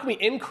better, how can we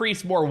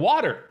increase more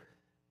water?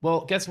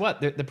 Well, guess what?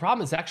 The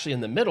problem is actually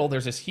in the middle.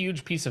 There's this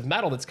huge piece of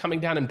metal that's coming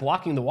down and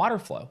blocking the water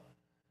flow.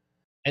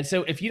 And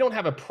so if you don't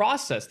have a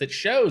process that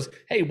shows,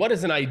 hey, what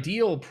does an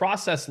ideal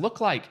process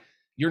look like?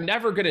 You're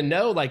never going to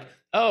know, like,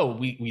 oh,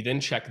 we then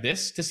check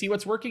this to see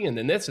what's working, and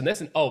then this and this,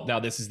 and oh, now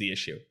this is the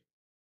issue.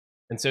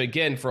 And so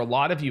again, for a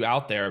lot of you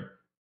out there,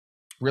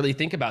 really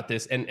think about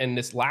this. And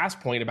this last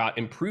point about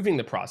improving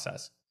the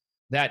process,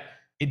 that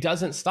it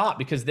doesn't stop,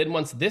 because then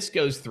once this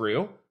goes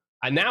through,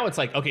 and now it's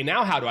like, okay,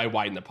 now how do I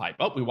widen the pipe?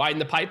 Oh, we widen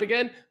the pipe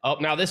again. Oh,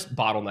 now this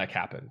bottleneck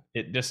happened.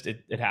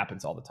 It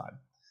happens all the time.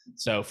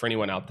 So for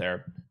anyone out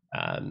there,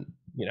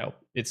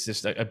 it's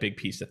just a big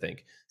piece to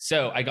think.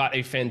 So I got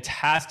a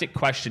fantastic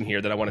question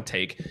here that I want to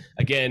take.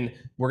 Again,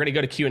 we're going to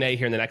go to Q&A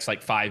here in the next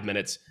 5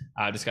 minutes.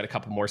 Just got a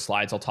couple more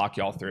slides I'll talk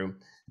you all through.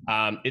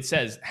 It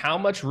says, how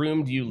much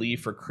room do you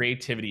leave for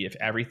creativity if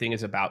everything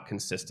is about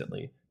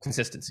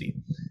consistency,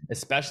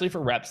 especially for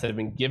reps that have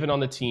been given on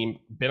the team,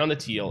 been on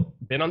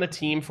the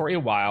team for a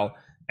while,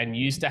 and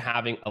used to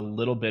having a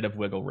little bit of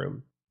wiggle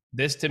room?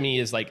 This to me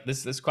is like,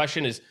 this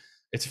question is,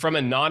 it's from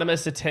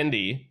anonymous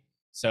attendee.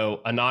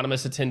 So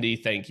anonymous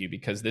attendee, thank you,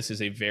 because this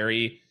is a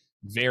very,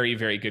 very,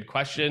 very good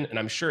question. And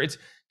I'm sure it's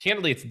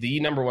the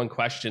number one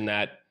question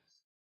that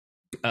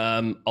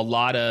a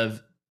lot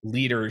of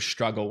leaders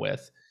struggle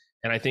with.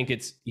 And I think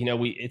it's,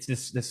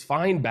 it's this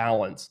fine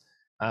balance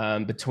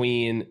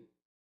between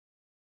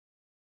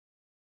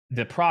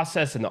the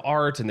process and the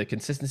art and the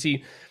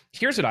consistency.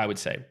 Here's what I would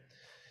say.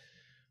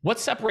 What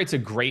separates a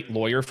great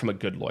lawyer from a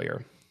good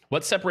lawyer?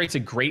 What separates a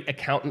great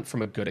accountant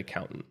from a good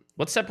accountant?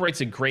 What separates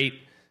a great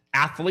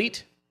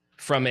athlete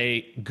from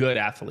a good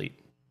athlete?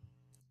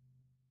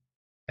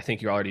 I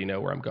think you already know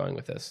where I'm going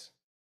with this.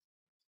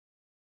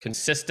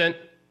 Consistent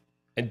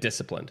and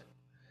disciplined.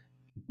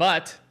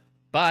 But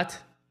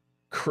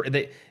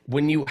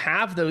when you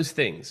have those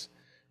things,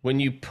 when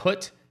you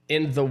put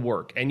in the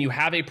work and you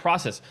have a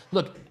process,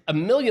 look, a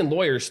million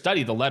lawyers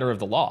study the letter of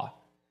the law,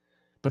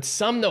 but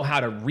some know how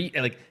to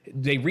read,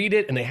 they read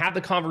it and they have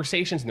the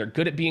conversations and they're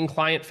good at being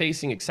client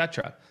facing,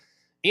 etc.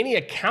 Any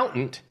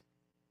accountant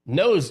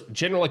knows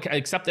general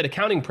accepted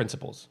accounting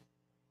principles,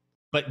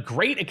 but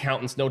great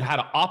accountants know how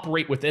to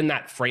operate within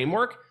that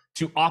framework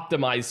to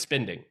optimize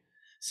spending.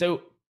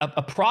 So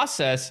a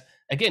process,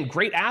 again,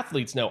 great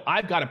athletes know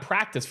I've got to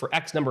practice for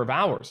X number of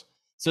hours.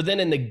 So then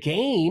in the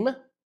game,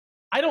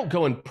 I don't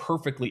go in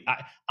perfectly.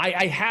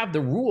 I have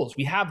the rules,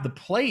 we have the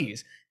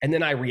plays, and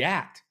then I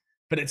react.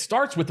 But it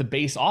starts with the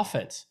base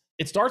offense.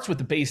 It starts with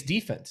the base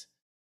defense.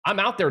 I'm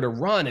out there to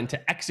run and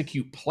to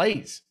execute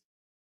plays.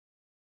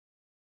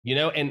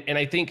 And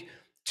I think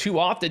too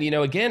often,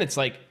 again, it's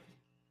like,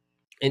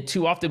 and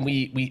too often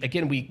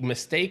we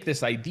mistake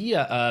this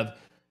idea of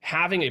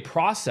having a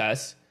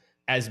process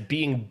as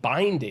being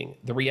binding.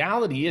 The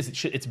reality is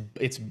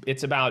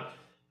it's about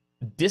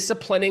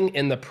disciplining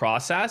in the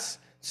process,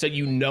 so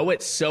you know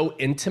it so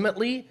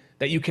intimately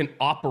that you can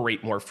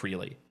operate more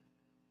freely.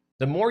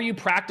 The more you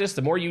practice,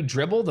 the more you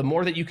dribble, the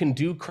more that you can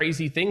do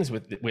crazy things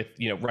with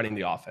running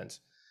the offense.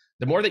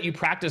 The more that you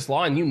practice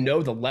law and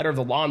the letter of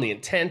the law and the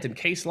intent and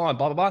case law and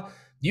blah blah blah,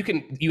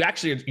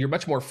 you're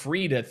much more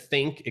free to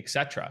think,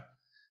 etc.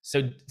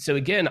 So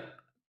again,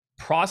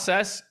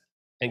 process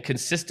and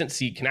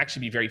consistency can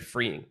actually be very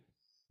freeing.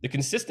 The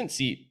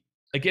consistency,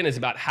 again, is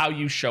about how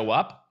you show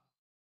up,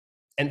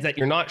 and that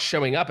you're not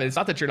showing up. And it's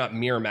not that you're not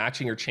mirror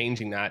matching or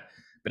changing that.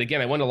 But again,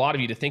 I want a lot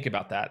of you to think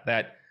about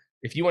that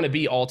if you want to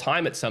be all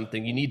time at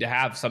something, you need to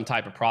have some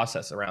type of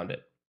process around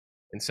it.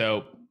 And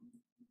so,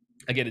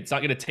 again, it's not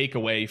going to take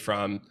away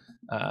from,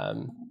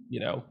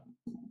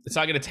 it's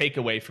not going to take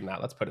away from that.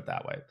 Let's put it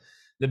that way.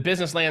 The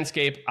business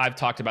landscape, I've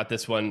talked about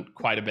this one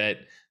quite a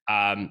bit.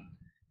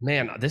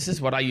 Man, this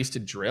is what I used to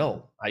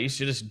drill. I used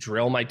to just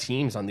drill my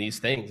teams on these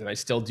things, and I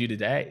still do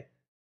today.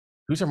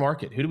 Who's our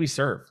market? Who do we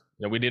serve?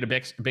 We did a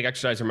big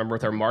exercise, I remember,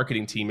 with our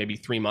marketing team maybe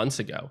 3 months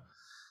ago.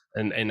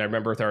 And I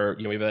remember with our,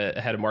 we have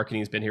a head of marketing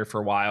who's been here for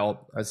a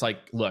while. I was like,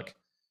 look,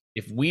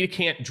 if we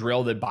can't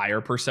drill the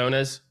buyer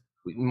personas,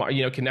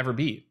 can never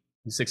be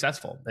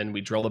successful. And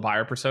we drill the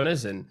buyer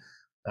personas, and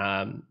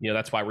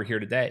that's why we're here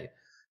today.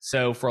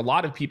 So for a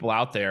lot of people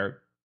out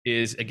there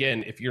is,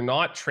 again, if you're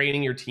not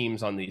training your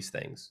teams on these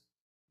things,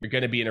 you're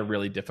going to be in a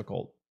really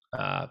difficult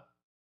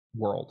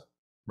world,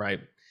 right?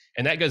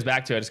 And that goes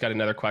back to, I just got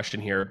another question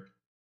here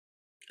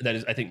that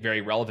is, I think,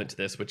 very relevant to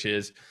this, which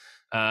is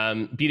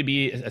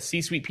B2B,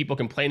 C-suite people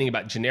complaining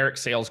about generic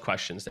sales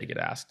questions they get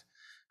asked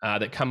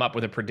that come up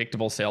with a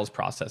predictable sales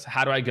process.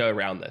 How do I go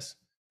around this?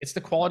 It's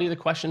the quality of the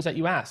questions that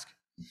you ask,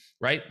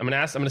 right? I'm going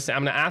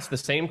to ask the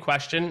same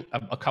question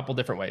a couple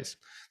different ways.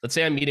 Let's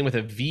say I'm meeting with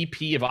a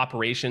VP of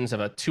operations of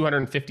a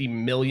 $250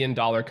 million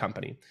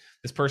company.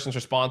 This person's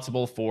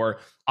responsible for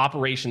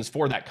operations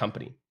for that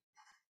company.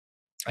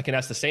 I can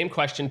ask the same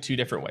question 2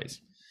 different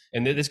ways.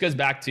 And this goes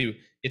back to,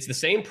 it's the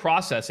same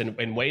process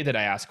and way that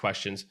I ask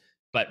questions.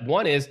 But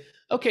one is,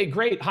 okay,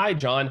 great. Hi,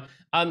 John.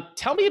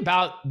 Tell me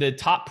about the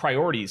top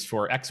priorities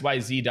for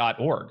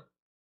xyz.org.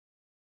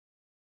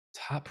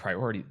 Top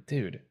priority,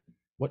 dude.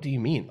 What do you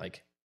mean?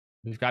 Like,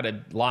 we've got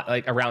a lot,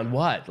 like around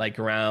what? Like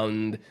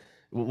around,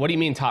 what do you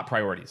mean top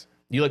priorities?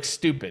 You look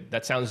stupid.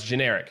 That sounds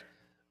generic.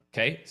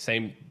 Okay,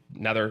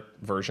 another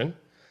version.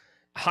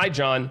 hi,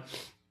 John.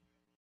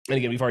 And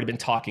again, we've already been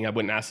talking. I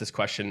wouldn't ask this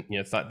question.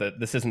 It's not that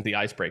this isn't the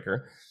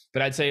icebreaker,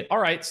 but I'd say, all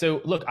right,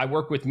 so look, I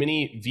work with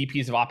many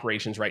VPs of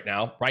operations right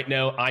now. Right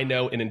now, I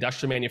know in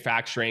industrial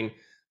manufacturing,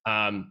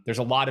 there's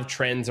a lot of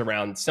trends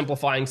around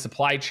simplifying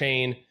supply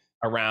chain,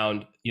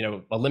 around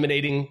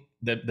eliminating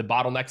the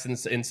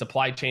bottlenecks in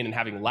supply chain and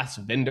having less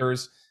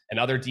vendors and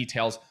other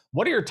details.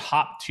 What are your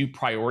top 2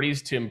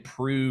 priorities to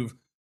improve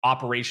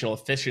operational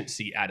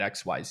efficiency at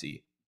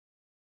XYZ?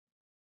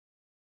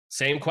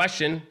 Same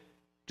question,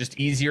 just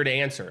easier to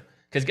answer.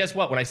 Because guess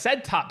what? When I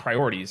said top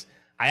priorities,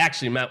 I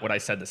actually meant what I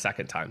said the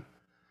second time.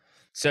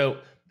 So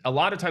a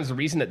lot of times the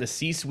reason that the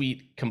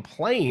C-suite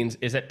complains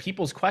is that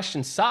people's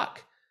questions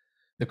suck.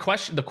 The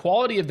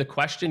quality of the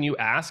question you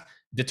ask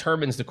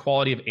determines the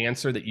quality of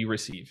answer that you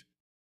receive.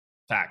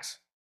 Facts,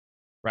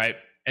 right?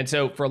 And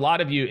so for a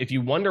lot of you, if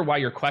you wonder why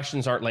your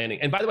questions aren't landing,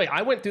 and by the way,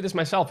 I went through this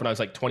myself when I was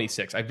like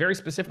 26. I very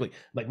specifically,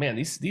 like, man,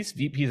 these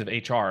VPs of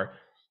HR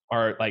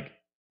are like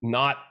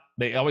not,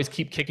 they always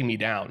keep kicking me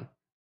down.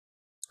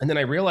 And then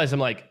I realized, I'm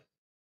like,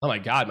 oh my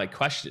God, my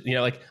question,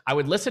 like I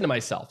would listen to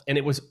myself and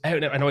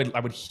I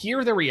would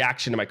hear the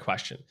reaction to my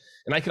question.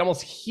 And I could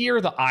almost hear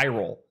the eye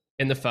roll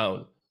in the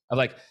phone of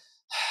like,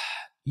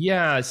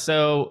 yeah,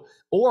 so,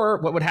 or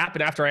what would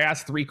happen after I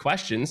asked 3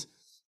 questions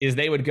is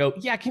they would go,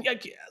 yeah,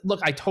 look,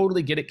 I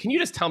totally get it. Can you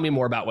just tell me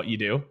more about what you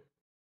do?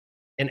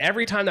 And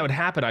every time that would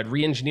happen, I'd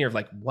re-engineer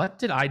like, what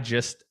did I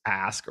just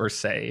ask or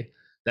say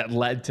that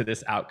led to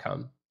this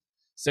outcome?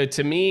 So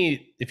to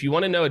me, if you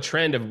want to know a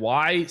trend of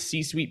why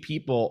C-suite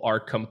people are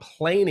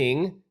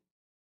complaining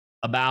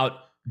about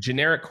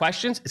generic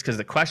questions, it's because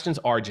the questions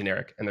are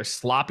generic and they're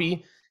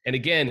sloppy. And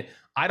again,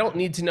 I don't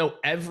need to know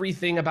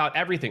everything about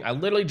everything. I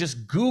literally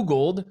just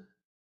Googled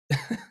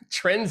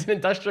trends in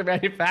industrial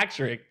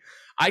manufacturing.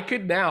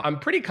 I'm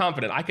pretty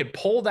confident I could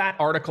pull that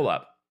article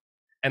up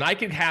and I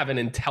could have an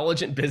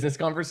intelligent business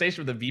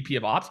conversation with a VP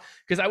of ops,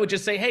 because I would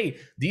just say, hey,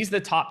 these are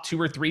the top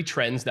 2 or 3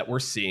 trends that we're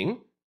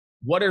seeing.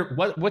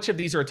 Which of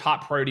these are a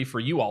top priority for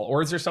you all?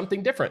 Or is there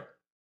something different?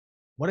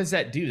 What does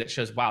that do that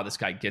shows, wow, this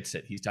guy gets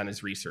it, he's done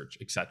his research,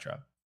 etc.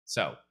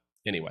 So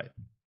anyway,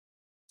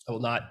 I will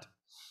not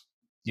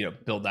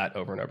build that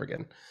over and over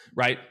again,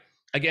 right?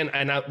 Again,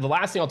 and the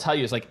last thing I'll tell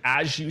you is, like,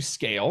 as you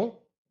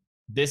scale,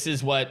 this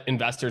is what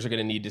investors are going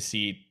to need to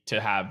see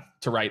to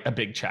write a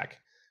big check.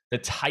 The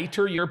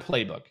tighter your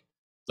playbook,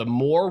 the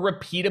more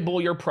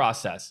repeatable your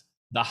process,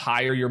 the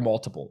higher your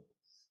multiple.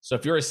 So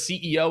if you're a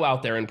CEO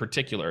out there in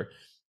particular,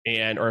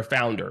 or a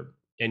founder,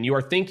 and you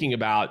are thinking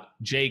about,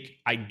 Jake,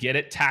 I get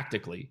it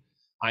tactically.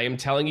 I am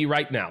telling you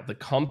right now, the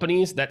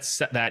companies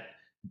that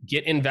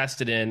get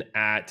invested in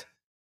at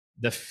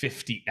the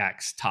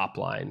 50x top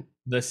line,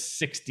 the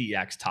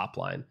 60x top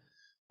line,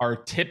 are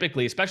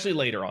typically, especially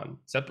later on,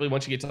 especially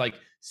once you get to like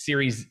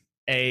series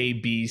A,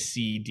 B,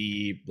 C,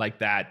 D, like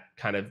that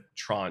kind of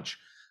tranche,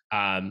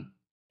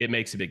 it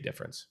makes a big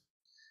difference.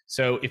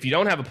 So if you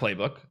don't have a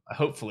playbook,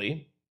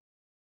 hopefully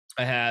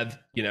I have,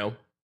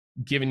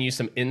 given you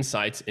some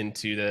insights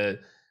into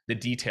the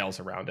details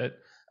around it.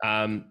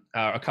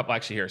 A couple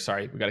actually here,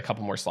 sorry, we got a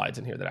couple more slides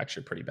in here that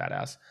actually are pretty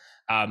badass.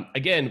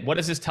 Again, what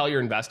does this tell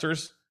your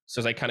investors? So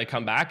as I kind of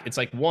come back, it's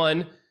like,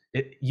 one,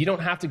 you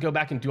don't have to go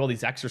back and do all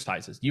these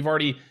exercises. You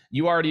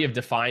already have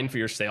defined for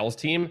your sales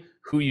team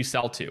who you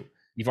sell to.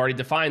 You've already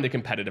defined the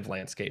competitive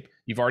landscape.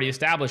 You've already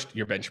established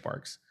your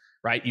benchmarks,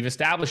 right? You've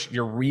established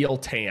your real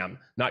TAM,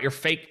 not your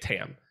fake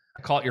TAM.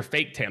 I call it your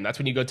fake TAM. That's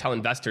when you go tell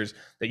investors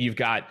that you've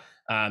got,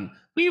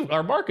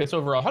 our market's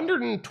over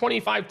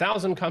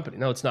 125,000 companies.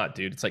 No, it's not,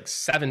 dude. It's like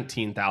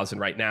 17,000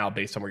 right now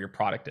based on where your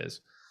product is.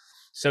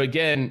 So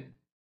again,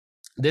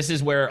 this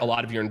is where a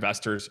lot of your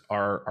investors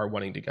are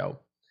wanting to go.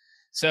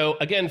 So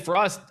again, for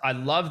us, I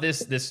love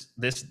this.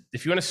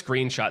 If you want to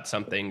screenshot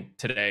something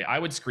today, I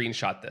would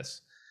screenshot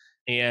this.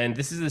 And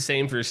this is the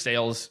same for your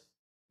sales,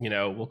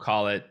 we'll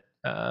call it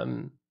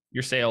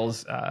your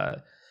sales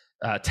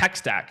tech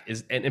stack.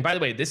 And by the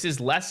way, this is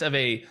less of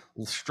a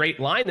straight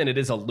line than it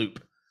is a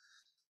loop,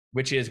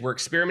 which is we're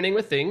experimenting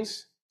with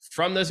things.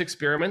 From those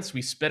experiments,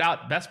 we spit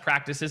out best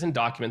practices and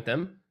document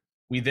them.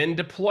 We then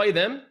deploy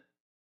them.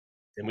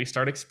 Then we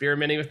start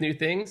experimenting with new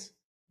things.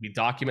 We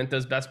document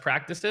those best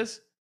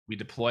practices. We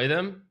deploy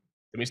them.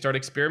 Then we start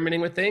experimenting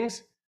with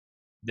things.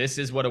 This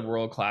is what a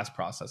world-class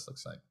process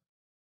looks like.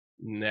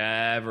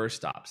 Never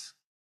stops,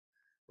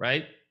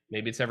 right?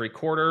 Maybe it's every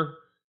quarter,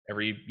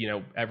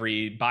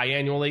 every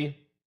biannually,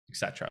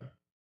 etc.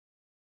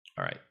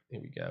 All right,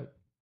 here we go.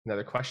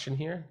 Another question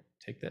here.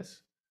 Take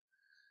this.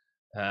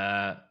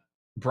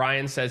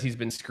 Brian says he's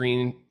been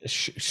screen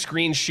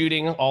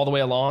shooting all the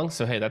way along.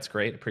 So, hey, that's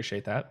great.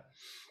 Appreciate that.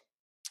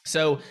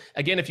 So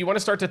again, if you want to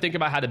start to think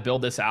about how to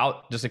build this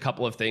out, just a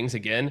couple of things.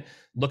 Again,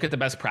 look at the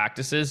best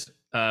practices.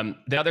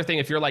 The other thing,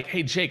 if you're like,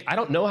 hey, Jake, I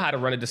don't know how to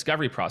run a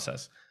discovery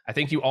process. I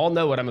think you all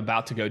know what I'm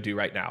about to go do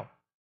right now.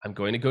 I'm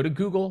going to go to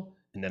Google,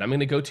 and then I'm going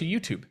to go to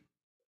YouTube,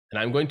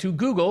 and I'm going to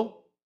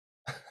Google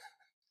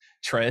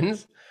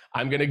trends.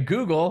 I'm going to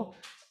Google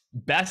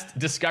best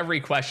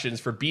discovery questions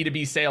for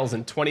B2B sales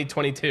in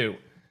 2022.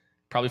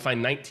 Probably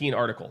find 19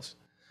 articles.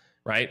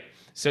 right?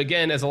 So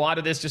again, as a lot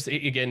of this, just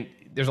again,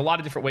 there's a lot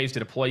of different ways to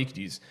deploy. You could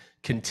use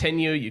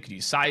Continue, you could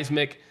use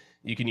Seismic,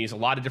 you can use a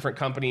lot of different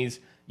companies.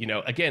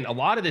 Again, a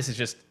lot of this is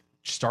just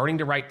starting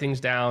to write things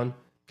down,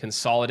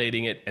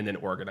 consolidating it, and then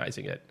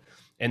organizing it.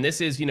 And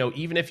this is,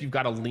 even if you've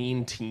got a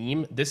lean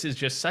team, this is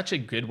just such a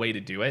good way to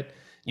do it.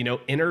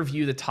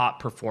 Interview the top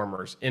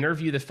performers,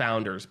 interview the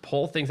founders,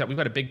 pull things out. We've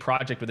got a big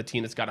project with a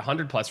team that's got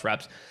 100 plus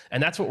reps,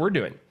 and that's what we're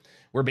doing.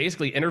 We're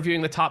basically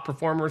interviewing the top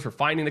performers, we're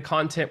finding the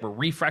content, we're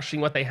refreshing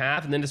what they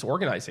have, and then just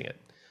organizing it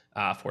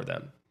for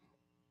them.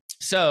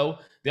 So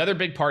the other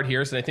big part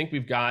here is, and I think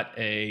we've got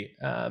a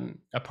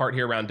part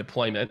here around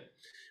deployment,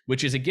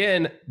 which is,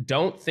 again,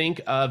 don't think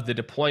of the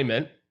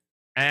deployment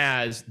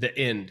as the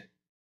end.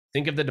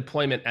 Think of the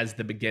deployment as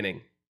the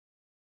beginning.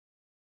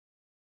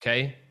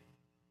 Okay?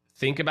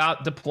 Think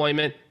about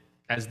deployment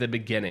as the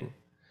beginning.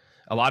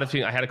 A lot of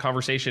things, I had a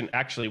conversation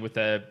actually with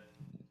the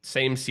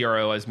same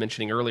CRO I was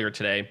mentioning earlier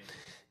today.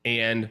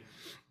 And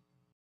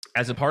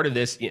as a part of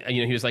this,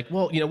 he was like,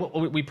 well,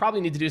 what we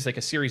probably need to do is like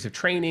a series of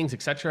trainings,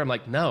 et cetera. I'm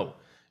like, no,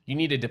 you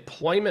need a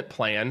deployment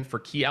plan for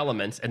key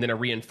elements and then a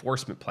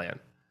reinforcement plan.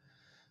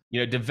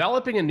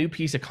 Developing a new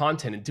piece of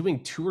content and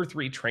doing 2 or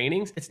 3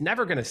 trainings, it's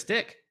never going to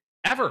stick,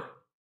 ever.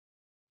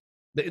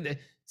 The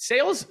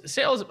sales,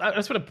 I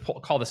just want to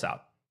call this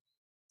out.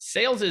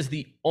 Sales is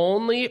the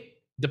only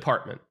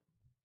department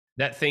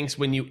that thinks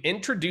when you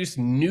introduce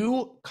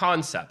new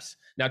concepts.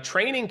 Now,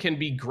 training can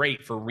be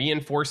great for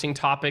reinforcing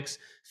topics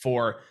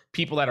for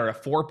people that are a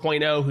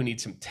 4.0 who need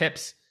some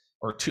tips,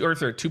 or if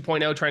they're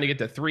 2.0 trying to get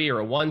to 3, or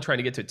a 1 trying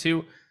to get to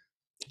 2.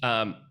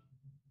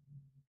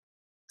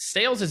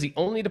 Sales is the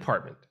only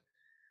department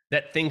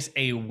that thinks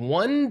a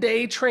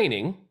 1-day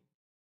training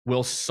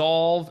will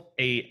solve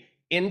a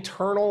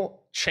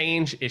internal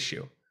change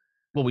issue.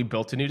 Well, we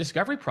built a new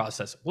discovery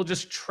process, we'll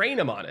just train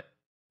them on it.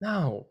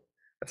 No,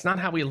 that's not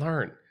how we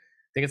learn.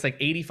 I think it's like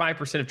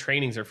 85% of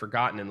trainings are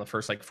forgotten in the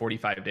first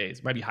 45 days.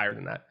 It might be higher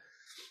than that.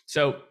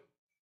 So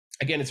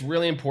again, it's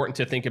really important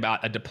to think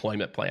about a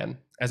deployment plan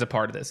as a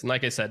part of this. And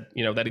like I said,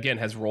 that again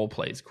has role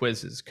plays,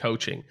 quizzes,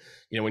 coaching,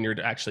 when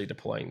you're actually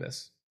deploying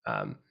this.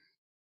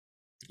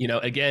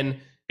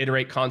 Again,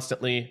 iterate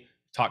constantly,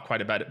 talk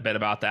quite a bit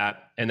about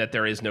that, and that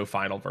there is no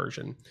final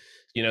version.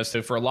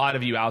 So for a lot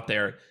of you out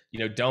there,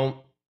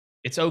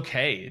 it's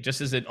okay. It just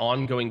is an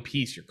ongoing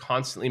piece. You're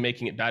constantly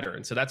making it better.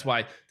 And so that's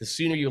why the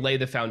sooner you lay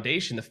the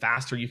foundation, the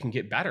faster you can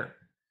get better.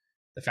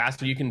 The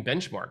faster you can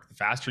benchmark, the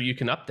faster you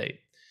can update.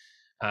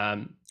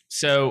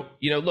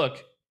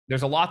 Look,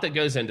 there's a lot that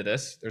goes into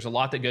this. There's a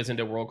lot that goes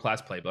into a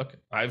world-class playbook.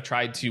 I've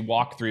tried to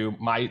walk through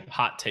my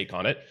hot take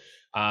on it.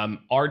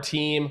 Our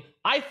team,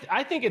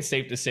 I think it's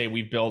safe to say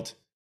we've built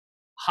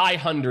high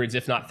hundreds,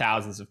 if not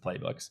thousands of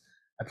playbooks.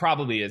 It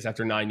probably is.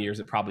 After 9 years,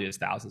 it probably is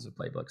thousands of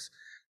playbooks.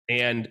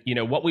 And,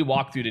 what we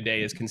walk through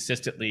today is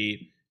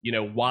consistently,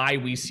 why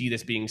we see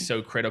this being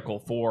so critical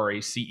for a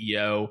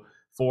CEO,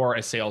 for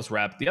a sales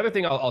rep. The other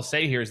thing I'll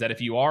say here is that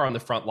if you are on the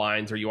front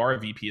lines or you are a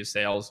VP of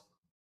sales,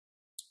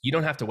 you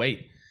don't have to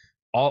wait.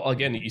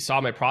 Again, you saw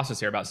my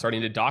process here about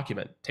starting to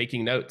document,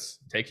 taking notes,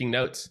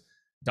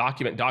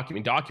 document,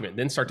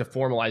 then start to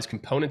formalize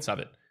components of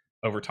it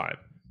over time.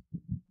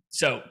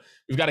 So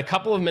we've got a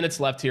couple of minutes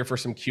left here for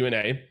some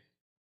Q&A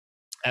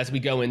as we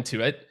go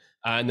into it.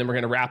 And then we're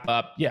going to wrap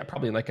up,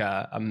 probably in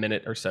a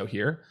minute or so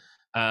here.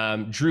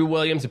 Drew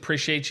Williams,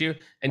 appreciate you.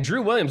 And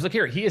Drew Williams, look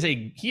here, he is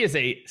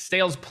a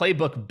sales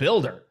playbook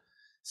builder.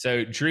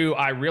 So Drew,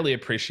 I really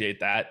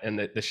appreciate that and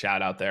the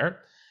shout out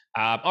there.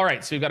 All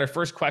right, so we've got our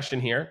first question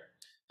here.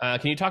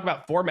 Can you talk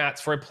about formats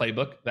for a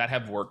playbook that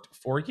have worked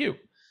for you?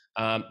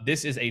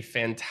 This is a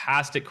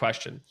fantastic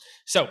question.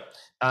 So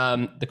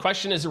the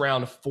question is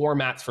around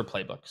formats for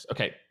playbooks.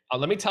 Okay,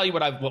 let me tell you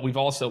what we've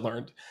also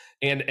learned.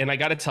 And I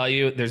got to tell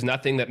you, there's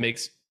nothing that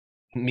makes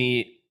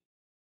me,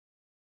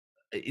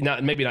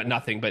 maybe not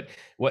nothing, but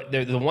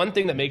the one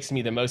thing that makes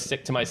me the most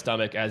sick to my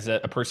stomach as a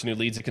person who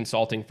leads a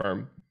consulting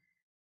firm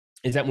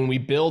is that when we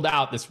build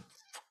out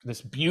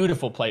this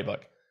beautiful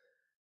playbook,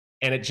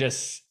 and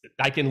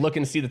I can look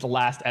and see that the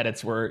last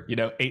edits were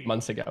 8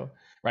 months ago,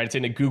 right? It's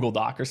in a Google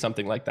Doc or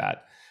something like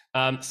that.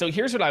 So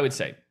here's what I would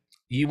say.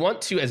 You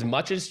want to, as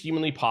much as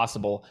humanly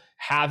possible,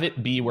 have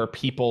it be where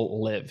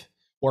people live,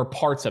 or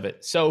parts of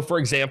it. So for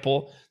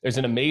example, there's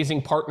an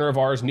amazing partner of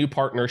ours, new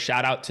partner,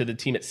 shout out to the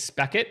team at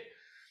Spekit,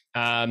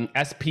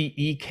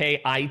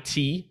 Spekit,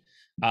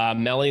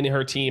 Melanie and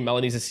her team.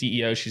 Melanie's a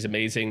CEO, she's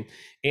amazing.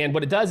 And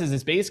what it does is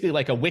it's basically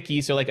like a wiki.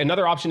 So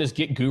another option is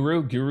Get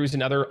Guru. Guru's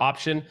another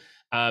option.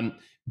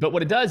 But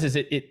what it does is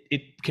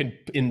it can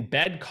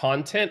embed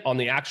content on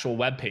the actual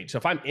web page. So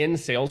if I'm in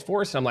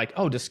Salesforce and I'm like,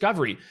 oh,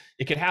 discovery,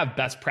 it could have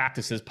best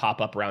practices pop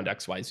up around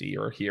XYZ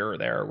or here or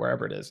there or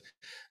wherever it is.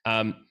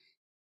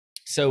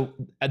 So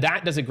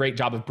that does a great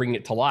job of bringing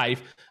it to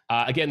life.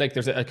 Again,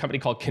 there's a company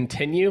called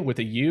Continue with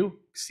a U,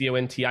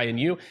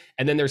 Contininu,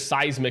 and then there's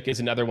Seismic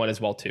is another one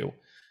as well too.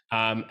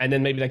 And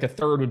then maybe a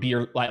third would be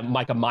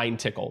like a Mind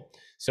Tickle.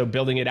 So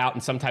building it out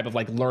in some type of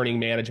learning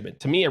management.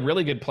 To me, a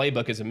really good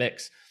playbook is a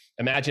mix.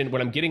 Imagine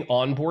when I'm getting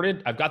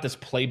onboarded, I've got this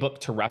playbook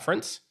to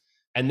reference.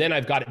 And then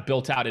I've got it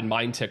built out in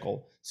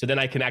MindTickle. So then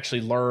I can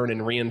actually learn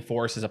and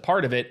reinforce as a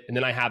part of it. And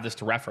then I have this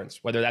to reference,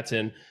 whether that's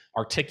in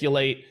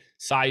Articulate,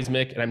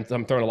 Seismic, and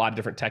I'm throwing a lot of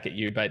different tech at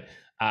you, but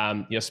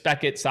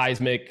Speckit,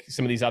 Seismic,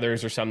 some of these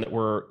others are some that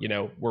we're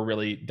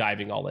really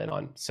diving all in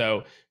on.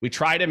 So we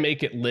try to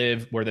make it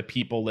live where the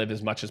people live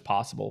as much as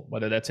possible,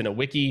 whether that's in a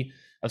wiki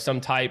of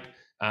some type,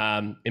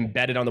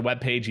 embedded on the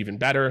web page, even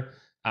better,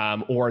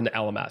 or in the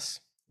LMS,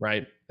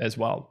 right, as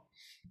well.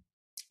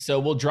 So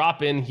we'll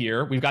drop in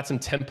here. We've got some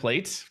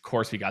templates. Of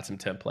course, we got some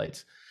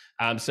templates.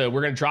 So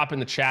we're going to drop in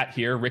the chat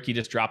here. Ricky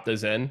just dropped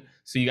those in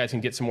so you guys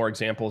can get some more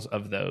examples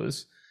of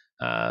those.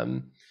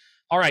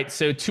 All right,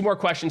 so 2 more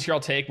questions here I'll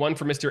take. One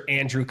for Mr.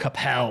 Andrew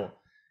Capel.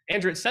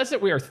 Andrew, it says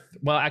that we are,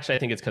 well, actually, I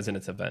think it's because in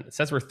its event. It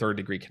says we're 3rd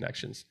degree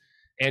connections.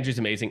 Andrew's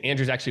amazing.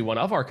 Andrew's actually one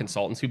of our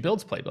consultants who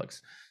builds playbooks.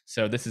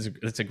 So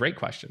it's a great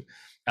question.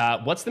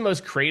 What's the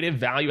most creative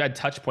value add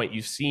touch point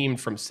you've seen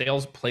from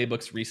sales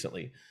playbooks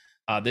recently?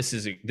 This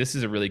is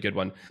a really good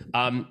one.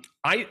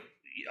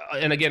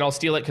 And again, I'll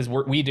steal it because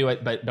we do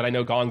it, but I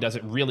know Gong does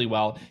it really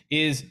well,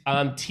 is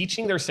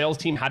teaching their sales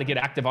team how to get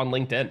active on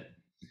LinkedIn.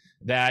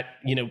 That,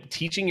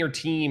 teaching your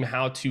team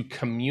how to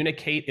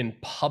communicate in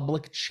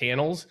public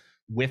channels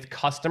with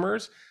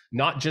customers,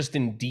 not just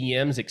in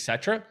DMs,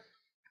 etc.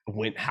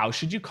 How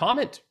should you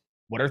comment?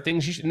 What are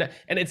things you should,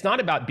 and it's not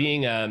about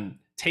being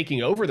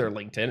taking over their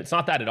LinkedIn. It's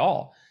not that at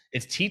all.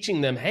 It's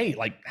teaching them, hey,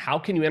 like, how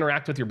can you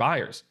interact with your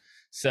buyers?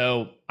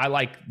 So I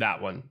like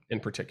that one in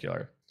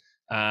particular.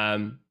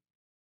 All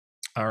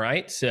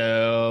right.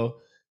 So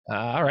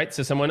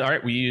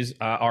we use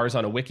ours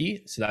on a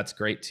wiki. So that's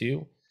great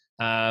too.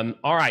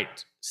 All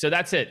right. So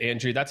that's it,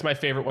 Andrew. That's my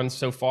favorite one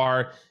so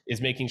far,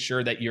 is making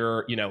sure that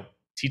you're,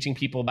 teaching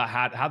people about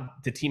how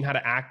the team, how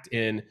to act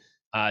in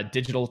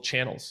digital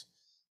channels.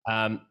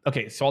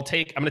 Okay. So I'm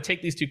going to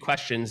take these 2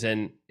 questions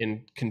in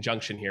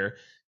conjunction here.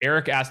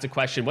 Eric asked a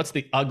question. What's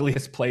the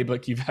ugliest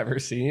playbook you've ever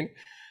seen?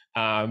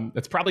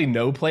 It's probably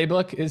no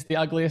playbook is the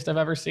ugliest I've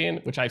ever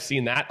seen, which I've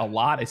seen that a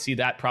lot. I see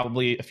that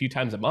probably a few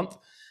times a month.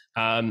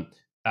 And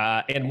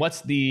what's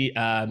the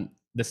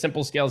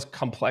simple scales,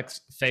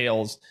 complex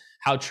fails?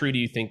 How true do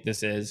you think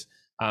this is?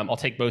 I'll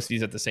take both of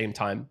these at the same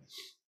time.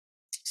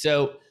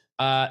 So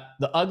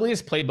the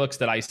ugliest playbooks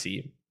that I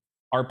see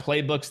are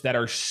playbooks that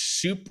are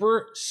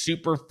super,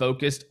 super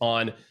focused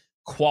on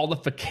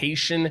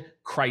qualification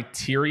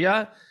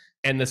criteria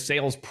and the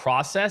sales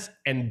process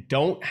and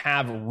don't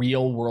have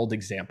real world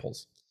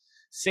examples.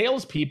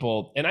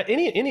 Salespeople, and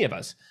any of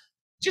us,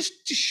 just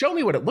show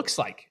me what it looks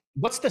like.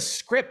 What's the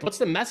script? What's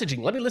the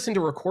messaging? Let me listen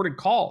to a recorded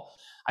call.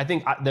 I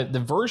think the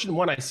version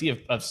 1 I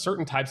see of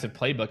certain types of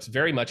playbooks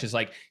very much is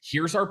like,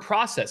 here's our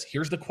process.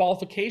 Here's the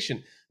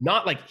qualification.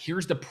 Not like,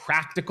 here's the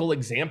practical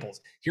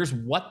examples. Here's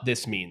what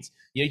this means.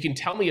 You can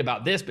tell me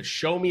about this, but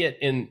show me it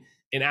in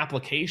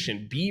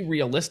application. Be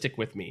realistic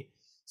with me.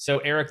 So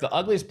Eric, the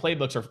ugliest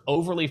playbooks are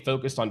overly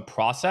focused on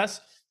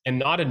process and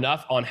not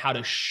enough on how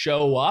to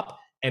show up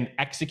and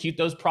execute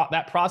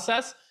that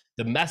process,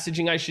 the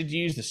messaging I should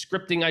use, the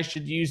scripting I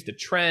should use, the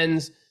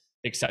trends,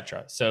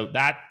 etc. So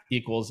that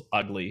equals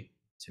ugly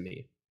to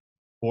me,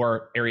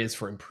 or areas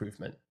for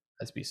improvement,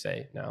 as we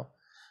say now,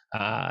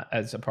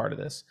 as a part of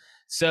this.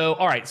 So,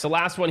 all right. So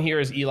last one here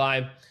is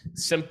Eli.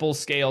 Simple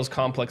scales,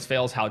 complex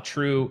fails. How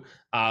true?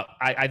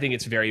 I think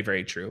it's very,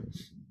 very true.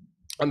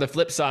 On the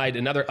flip side,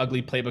 another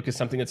ugly playbook is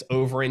something that's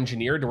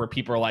over-engineered to where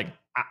people are like,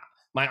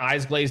 my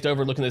eyes glazed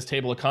over looking at this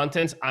table of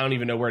contents. I don't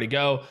even know where to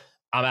go.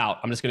 I'm out.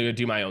 I'm just going to go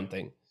do my own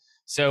thing.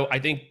 So I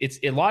think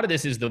a lot of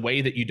this is the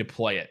way that you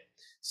deploy it.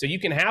 So you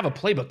can have a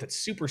playbook that's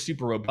super,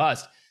 super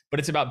robust, but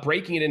it's about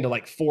breaking it into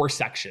like 4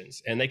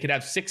 sections, and they could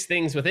have 6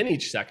 things within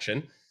each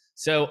section.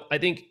 So I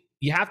think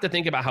you have to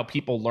think about how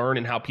people learn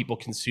and how people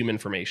consume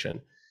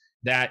information,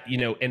 that,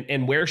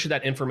 and where should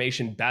that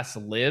information best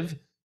live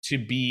to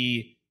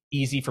be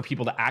easy for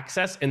people to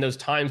access in those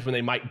times when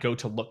they might go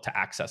to look to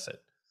access it.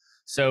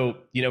 So,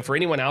 for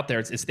anyone out there,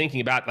 it's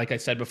thinking about, like I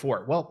said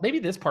before, well, maybe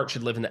this part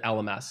should live in the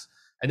LMS,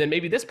 and then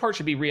maybe this part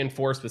should be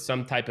reinforced with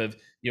some type of,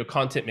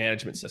 content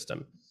management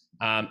system,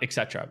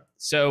 etc.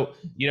 So,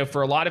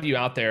 for a lot of you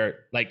out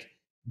there, like,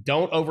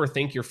 don't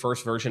overthink your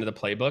first version of the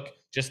playbook.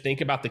 Just think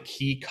about the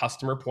key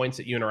customer points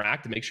that you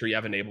interact and make sure you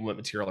have enablement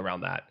material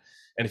around that.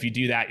 And if you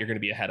do that, you're going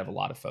to be ahead of a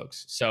lot of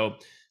folks. So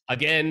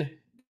again,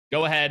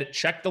 go ahead,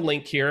 check the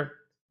link here.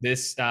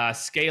 This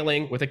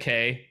scaling with a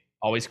K,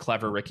 always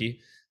clever, Ricky,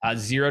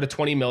 0 to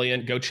 20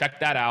 million. Go check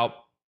that out.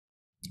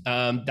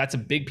 That's a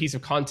big piece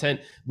of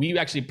content. We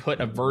actually put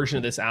a version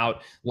of this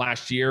out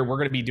last year. We're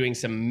going to be doing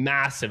some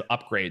massive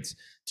upgrades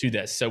to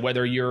this. So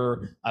whether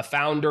you're a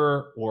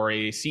founder or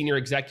a senior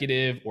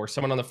executive or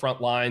someone on the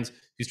front lines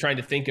who's trying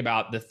to think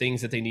about the things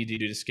that they need to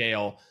do to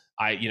scale,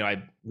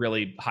 I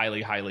really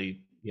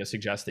highly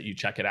suggest that you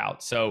check it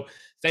out. So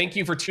thank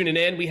you for tuning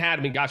in. We had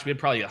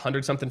probably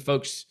 100 something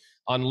folks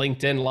on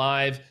LinkedIn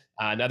Live,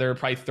 another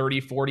probably 30,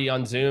 40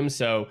 on Zoom.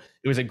 So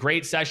it was a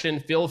great session.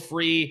 Feel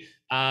free,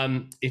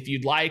 if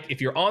you'd like,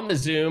 if you're on the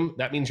Zoom,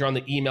 that means you're on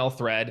the email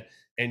thread,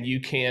 and you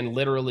can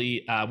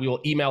literally, we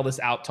will email this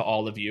out to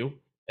all of you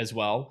as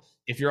well.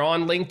 if you're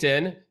on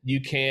LinkedIn,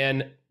 you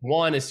can,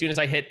 as soon as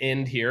I hit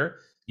end here,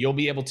 you'll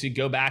be able to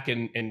go back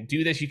and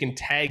do this. You can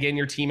tag in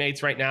your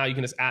teammates right now. You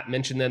can just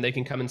mention them. They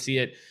can come and see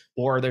it.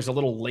 Or there's a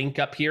little link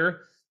up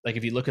here. Like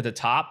if you look at the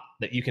top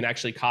that you can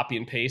actually copy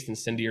and paste and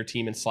send to your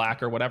team in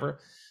Slack or whatever.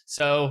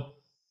 So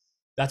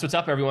that's what's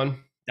up,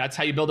 everyone. That's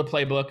how you build a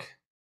playbook.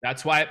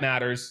 That's why it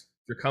matters.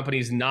 If your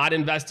company's not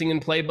investing in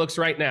playbooks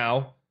right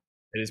now,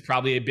 it is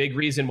probably a big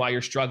reason why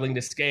you're struggling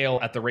to scale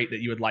at the rate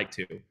that you would like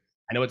to.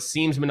 I know it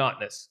seems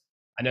monotonous.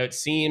 I know it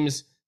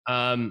seems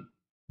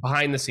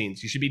behind the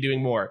scenes. You should be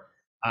doing more.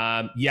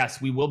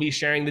 Yes, we will be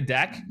sharing the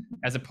deck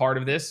as a part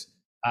of this.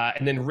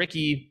 And then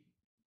Ricky,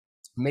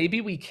 maybe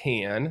we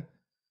can,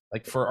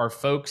 like for our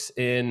folks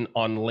on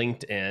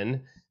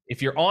LinkedIn,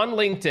 if you're on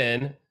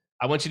LinkedIn,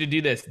 I want you to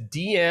do this.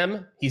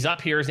 DM, he's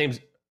up here. His name's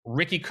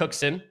Ricky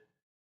Cookson.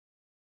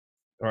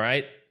 All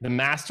right. The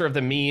master of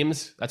the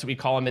memes. That's what we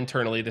call him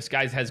internally. This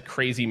guy has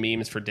crazy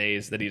memes for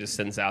days that he just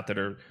sends out that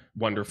are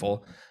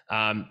wonderful.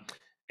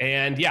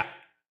 And yeah,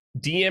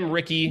 DM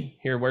Ricky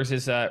here. Where's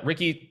his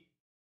Ricky?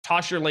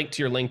 Toss your link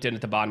to your LinkedIn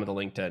at the bottom of the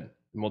LinkedIn, and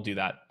we'll do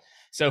that.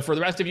 So for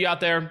the rest of you out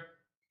there,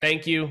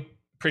 thank you.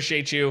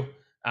 Appreciate you.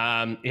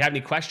 You have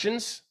any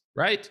questions,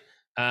 right?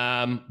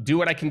 Do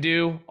what I can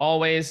do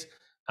always.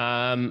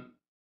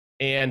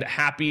 And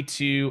happy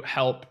to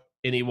help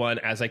anyone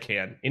as I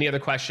can. Any other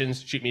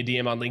questions, shoot me a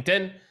DM on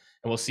LinkedIn, and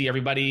we'll see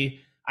everybody.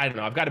 I don't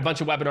know. I've got a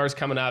bunch of webinars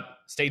coming up.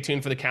 Stay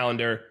tuned for the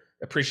calendar.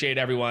 Appreciate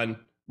everyone.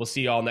 We'll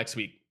see you all next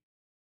week.